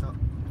filmer ça.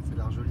 C'est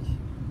l'air joli.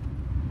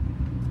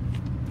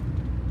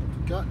 En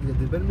tout cas, il y a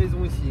des belles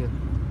maisons ici.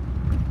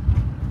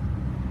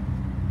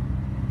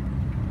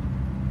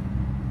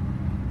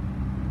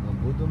 Un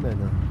beau domaine.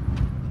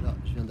 Là,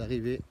 je viens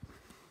d'arriver.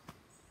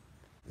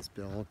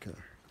 Espérant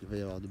qu'il va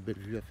y avoir de belles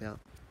vues à faire.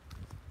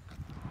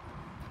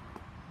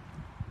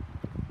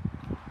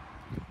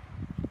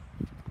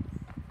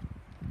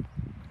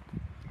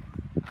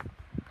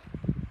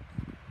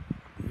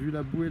 Vu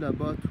la bouée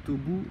là-bas tout au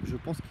bout, je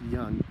pense qu'il y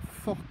a un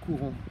fort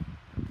courant.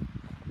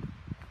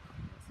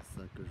 C'est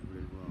ça que je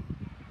voulais voir.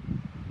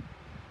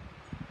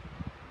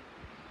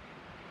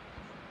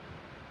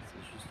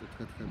 C'est juste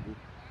très très beau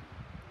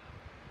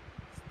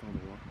cet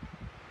endroit.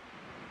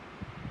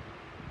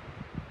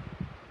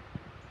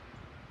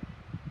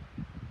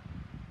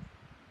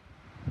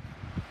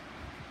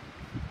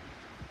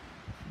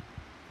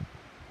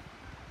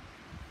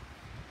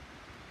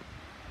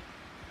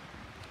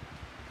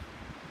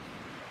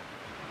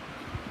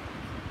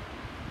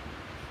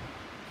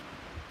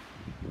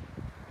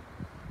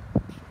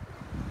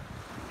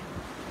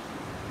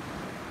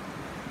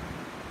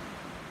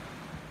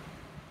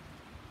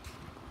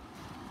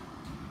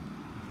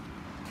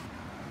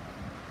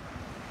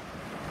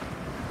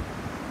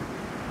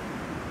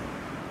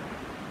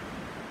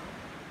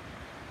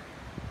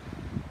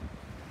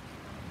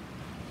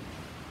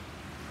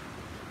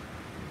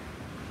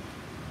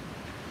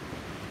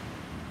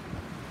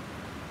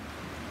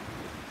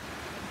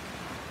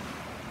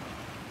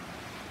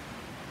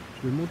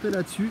 Je vais monter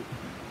là-dessus,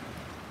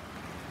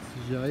 si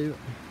j'y arrive.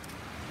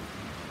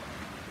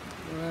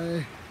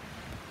 Ouais.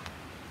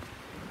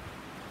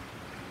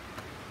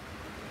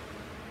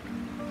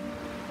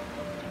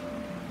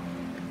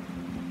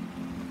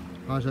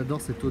 Ah,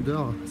 j'adore cette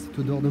odeur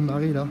de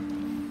marée là,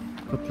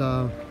 quand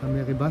la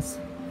mer est basse.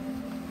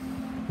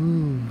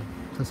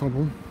 Ça sent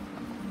bon.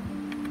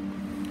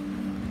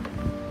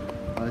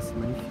 Ouais, c'est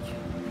magnifique.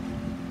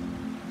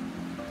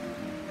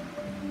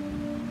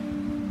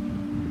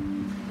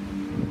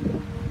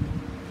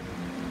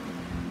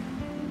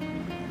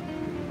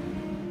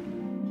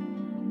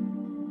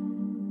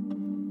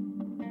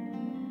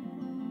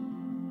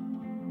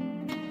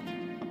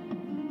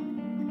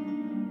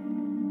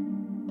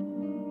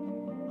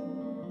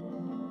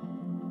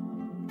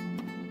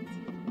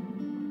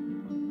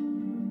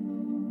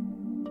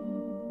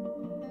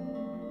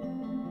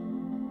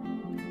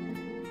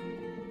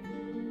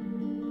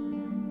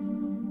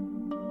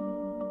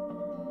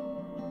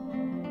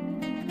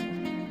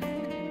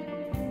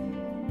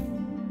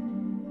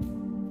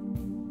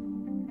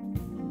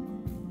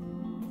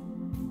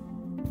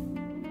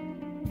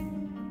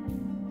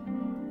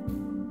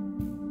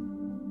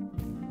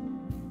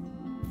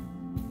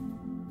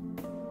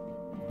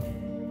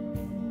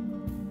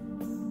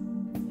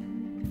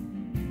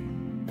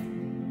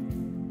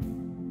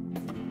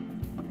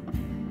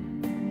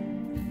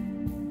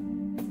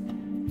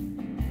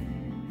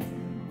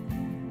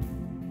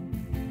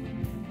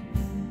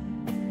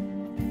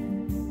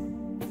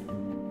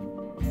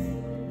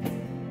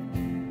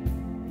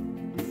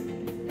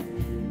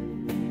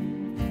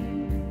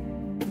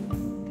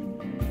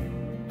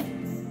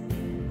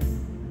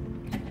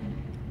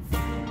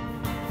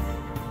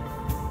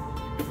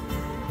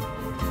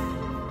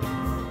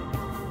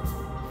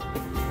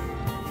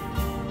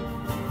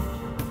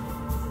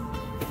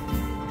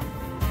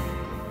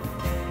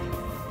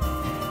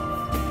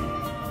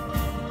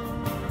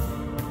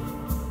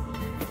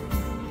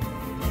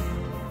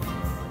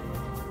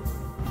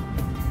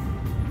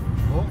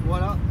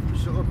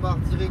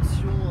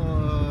 Direction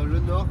le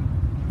nord,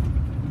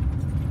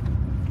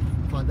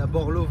 enfin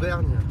d'abord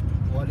l'Auvergne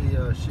pour aller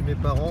chez mes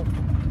parents.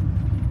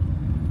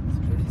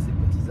 C'est joli ces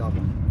petits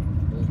arbres.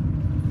 Bon.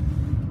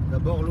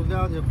 D'abord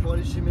l'Auvergne pour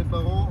aller chez mes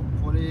parents,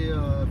 pour aller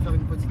faire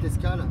une petite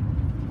escale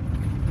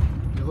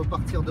et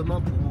repartir demain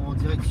en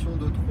direction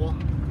de Troyes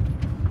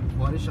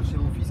pour aller chercher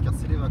mon fils car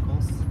c'est les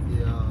vacances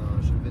et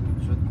je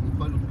ne compte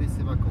pas louper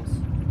ses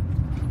vacances.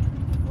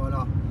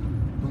 Voilà.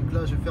 Donc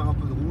là je vais faire un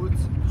peu de route,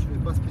 je ne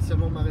vais pas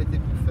spécialement m'arrêter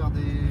pour faire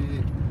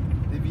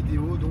des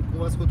vidéos, donc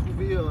on va se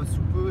retrouver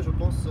sous peu je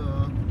pense,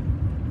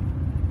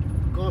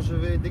 quand je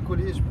vais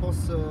décoller, je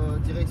pense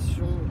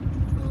direction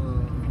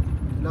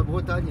la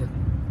Bretagne,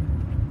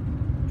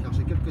 car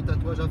j'ai quelques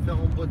tatouages à faire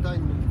en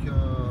Bretagne, donc,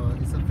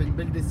 et ça me fait une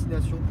belle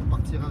destination pour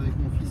partir avec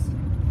mon fils,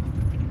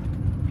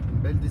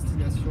 une belle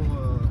destination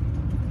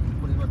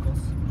pour les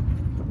vacances.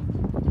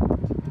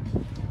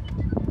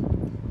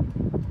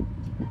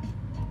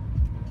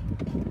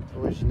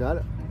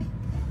 Original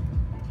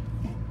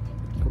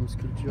comme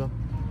sculpture.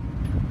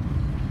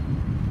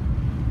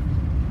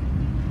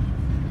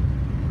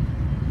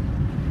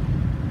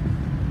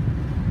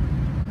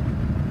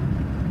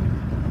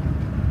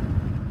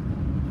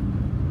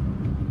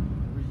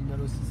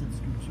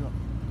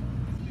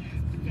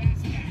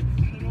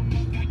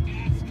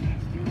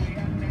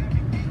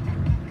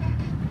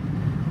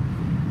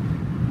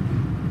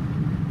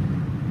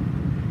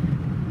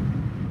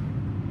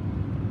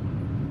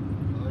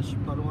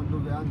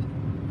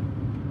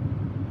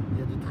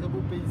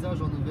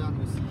 voyage en Auvergne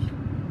aussi.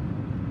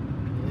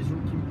 Une région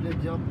qui me plaît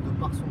bien de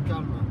par son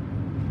calme.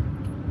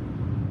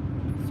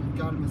 Son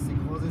calme, ses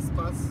grands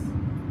espaces,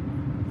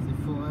 ses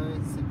forêts,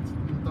 ses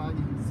petites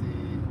montagnes,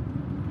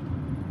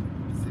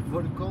 ses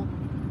volcans.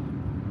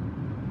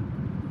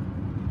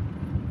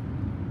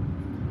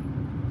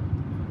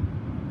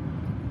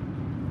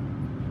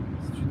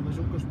 C'est une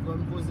région que je pourrais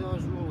me poser un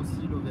jour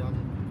aussi, l'Auvergne,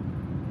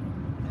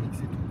 avec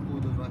ses troupeaux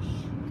de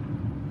vaches.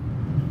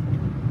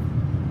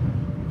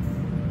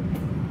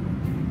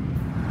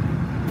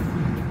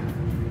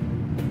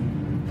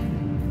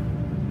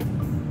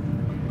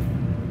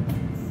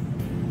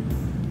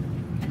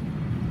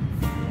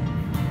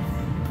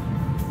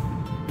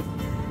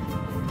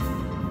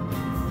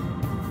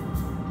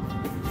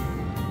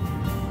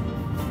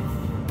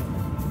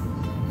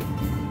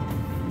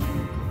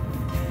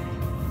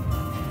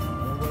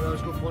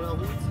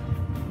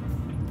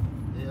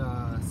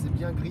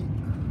 Gris,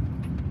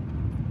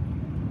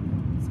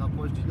 ça se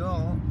rapproche du nord,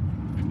 hein.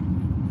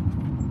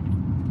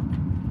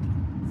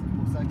 C'est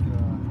pour ça que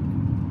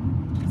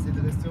j'essaie de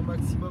rester au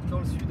maximum dans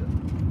le sud.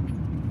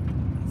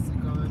 C'est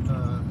quand même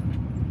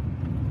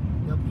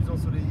bien plus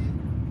ensoleillé.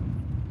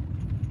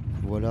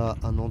 Voilà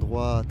un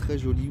endroit très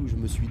joli où je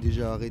me suis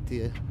déjà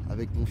arrêté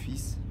avec mon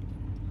fils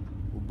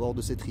au bord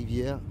de cette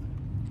rivière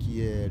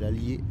qui est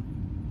l'Allier.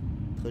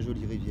 Très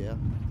jolie rivière.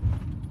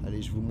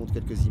 Allez, je vous montre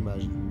quelques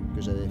images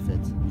que j'avais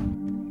faites.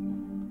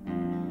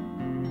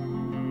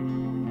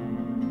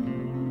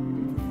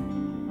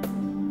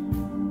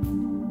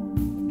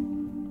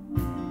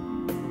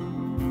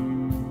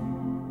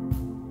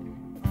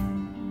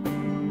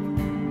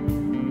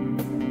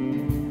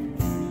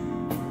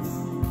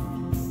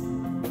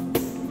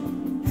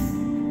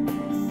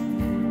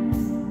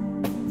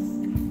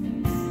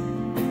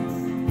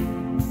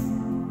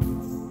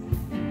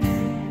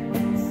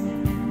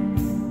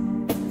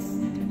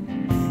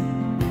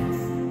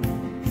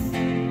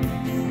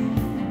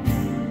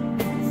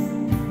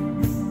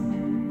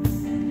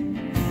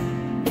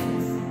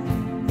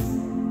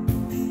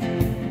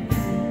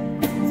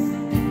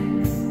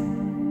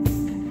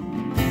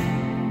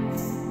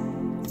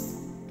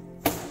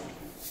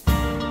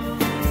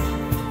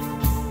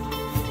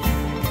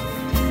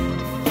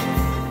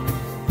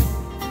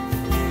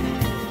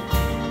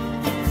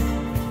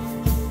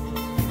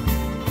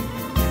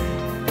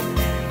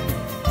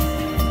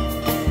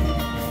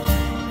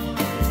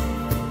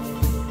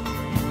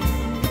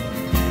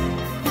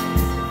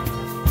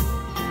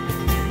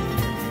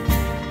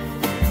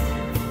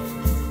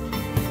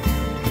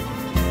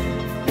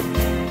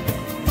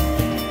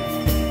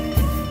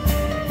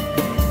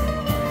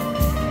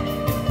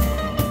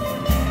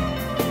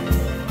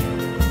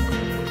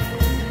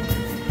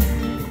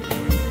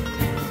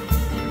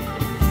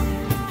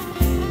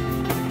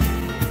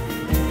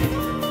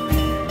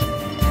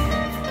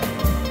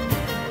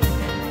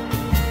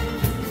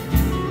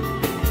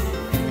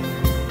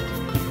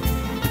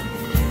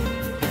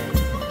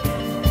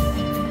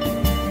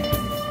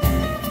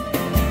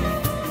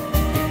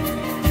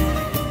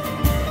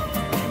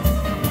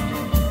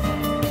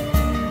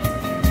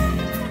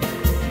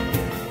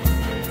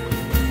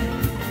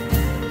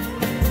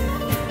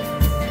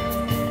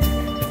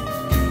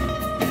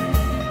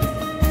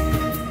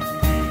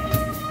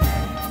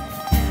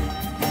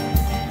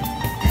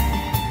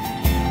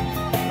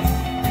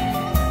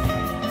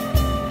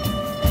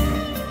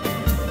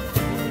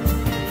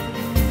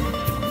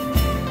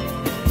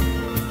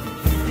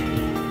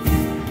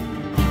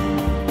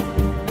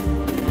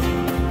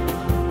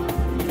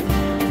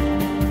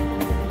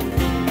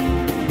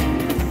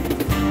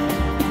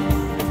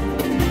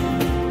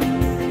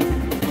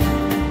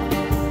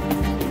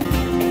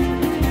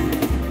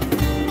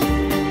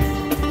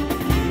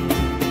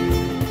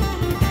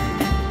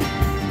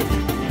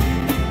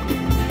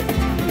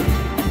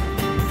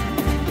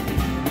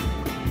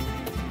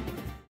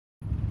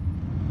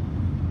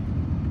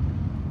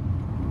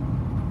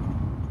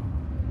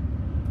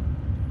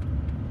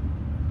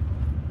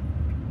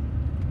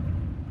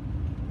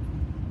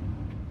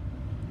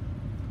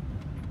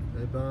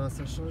 Ben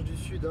ça change du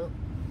sud, hein.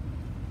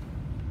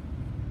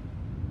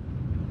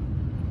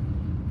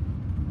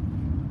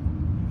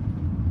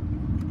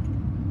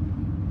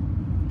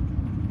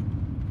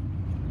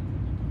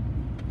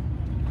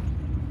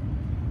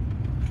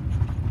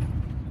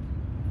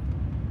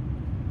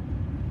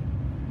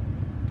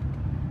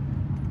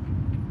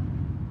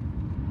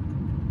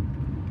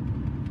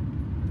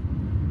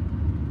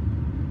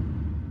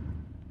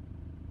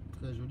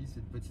 Très jolie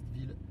cette petite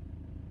ville,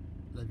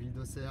 la ville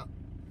d'Auxerre.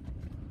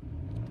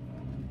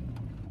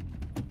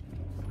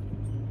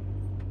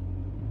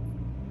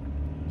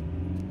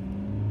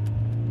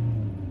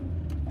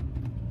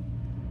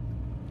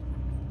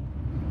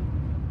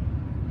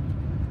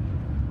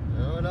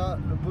 Voilà,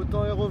 le beau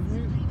temps est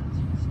revenu.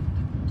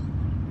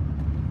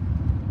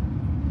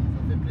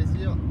 Ça fait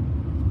plaisir.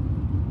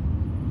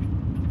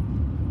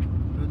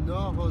 Le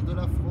nord de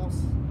la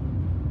France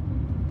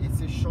et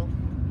ses champs.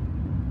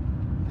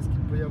 Qu'est-ce qu'il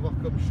peut y avoir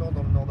comme champs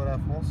dans le nord de la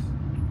France?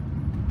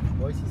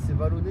 Bon, ici c'est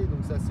vallonné, donc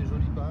c'est assez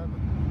joli quand même.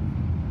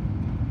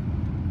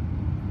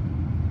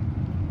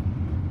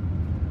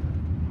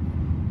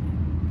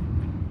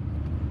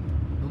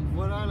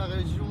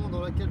 région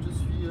dans laquelle je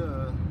suis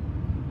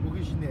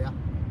originaire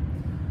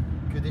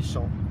que des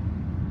champs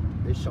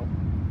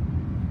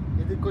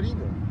et des collines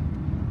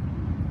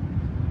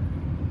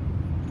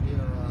et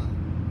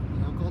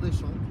encore des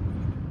champs.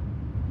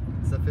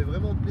 Ça fait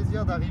vraiment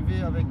plaisir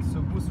d'arriver avec ce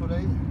beau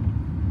soleil.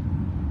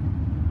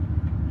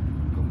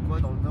 Comme quoi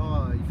dans le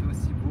nord il fait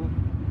aussi beau.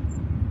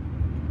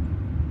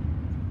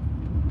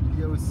 Il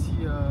y a aussi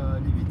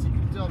les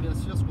viticulteurs bien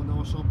sûr, parce qu'on est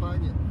en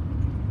Champagne.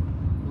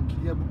 Donc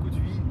il y a beaucoup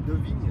de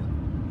vignes.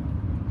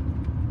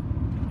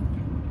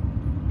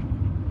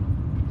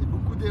 Et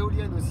beaucoup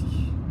d'éoliennes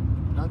aussi.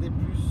 L'un des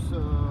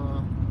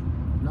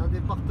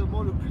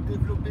départements le plus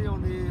développé en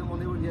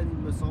éoliennes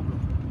il me semble,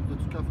 de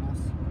toute la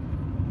France.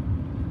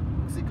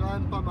 Donc c'est quand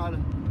même pas mal.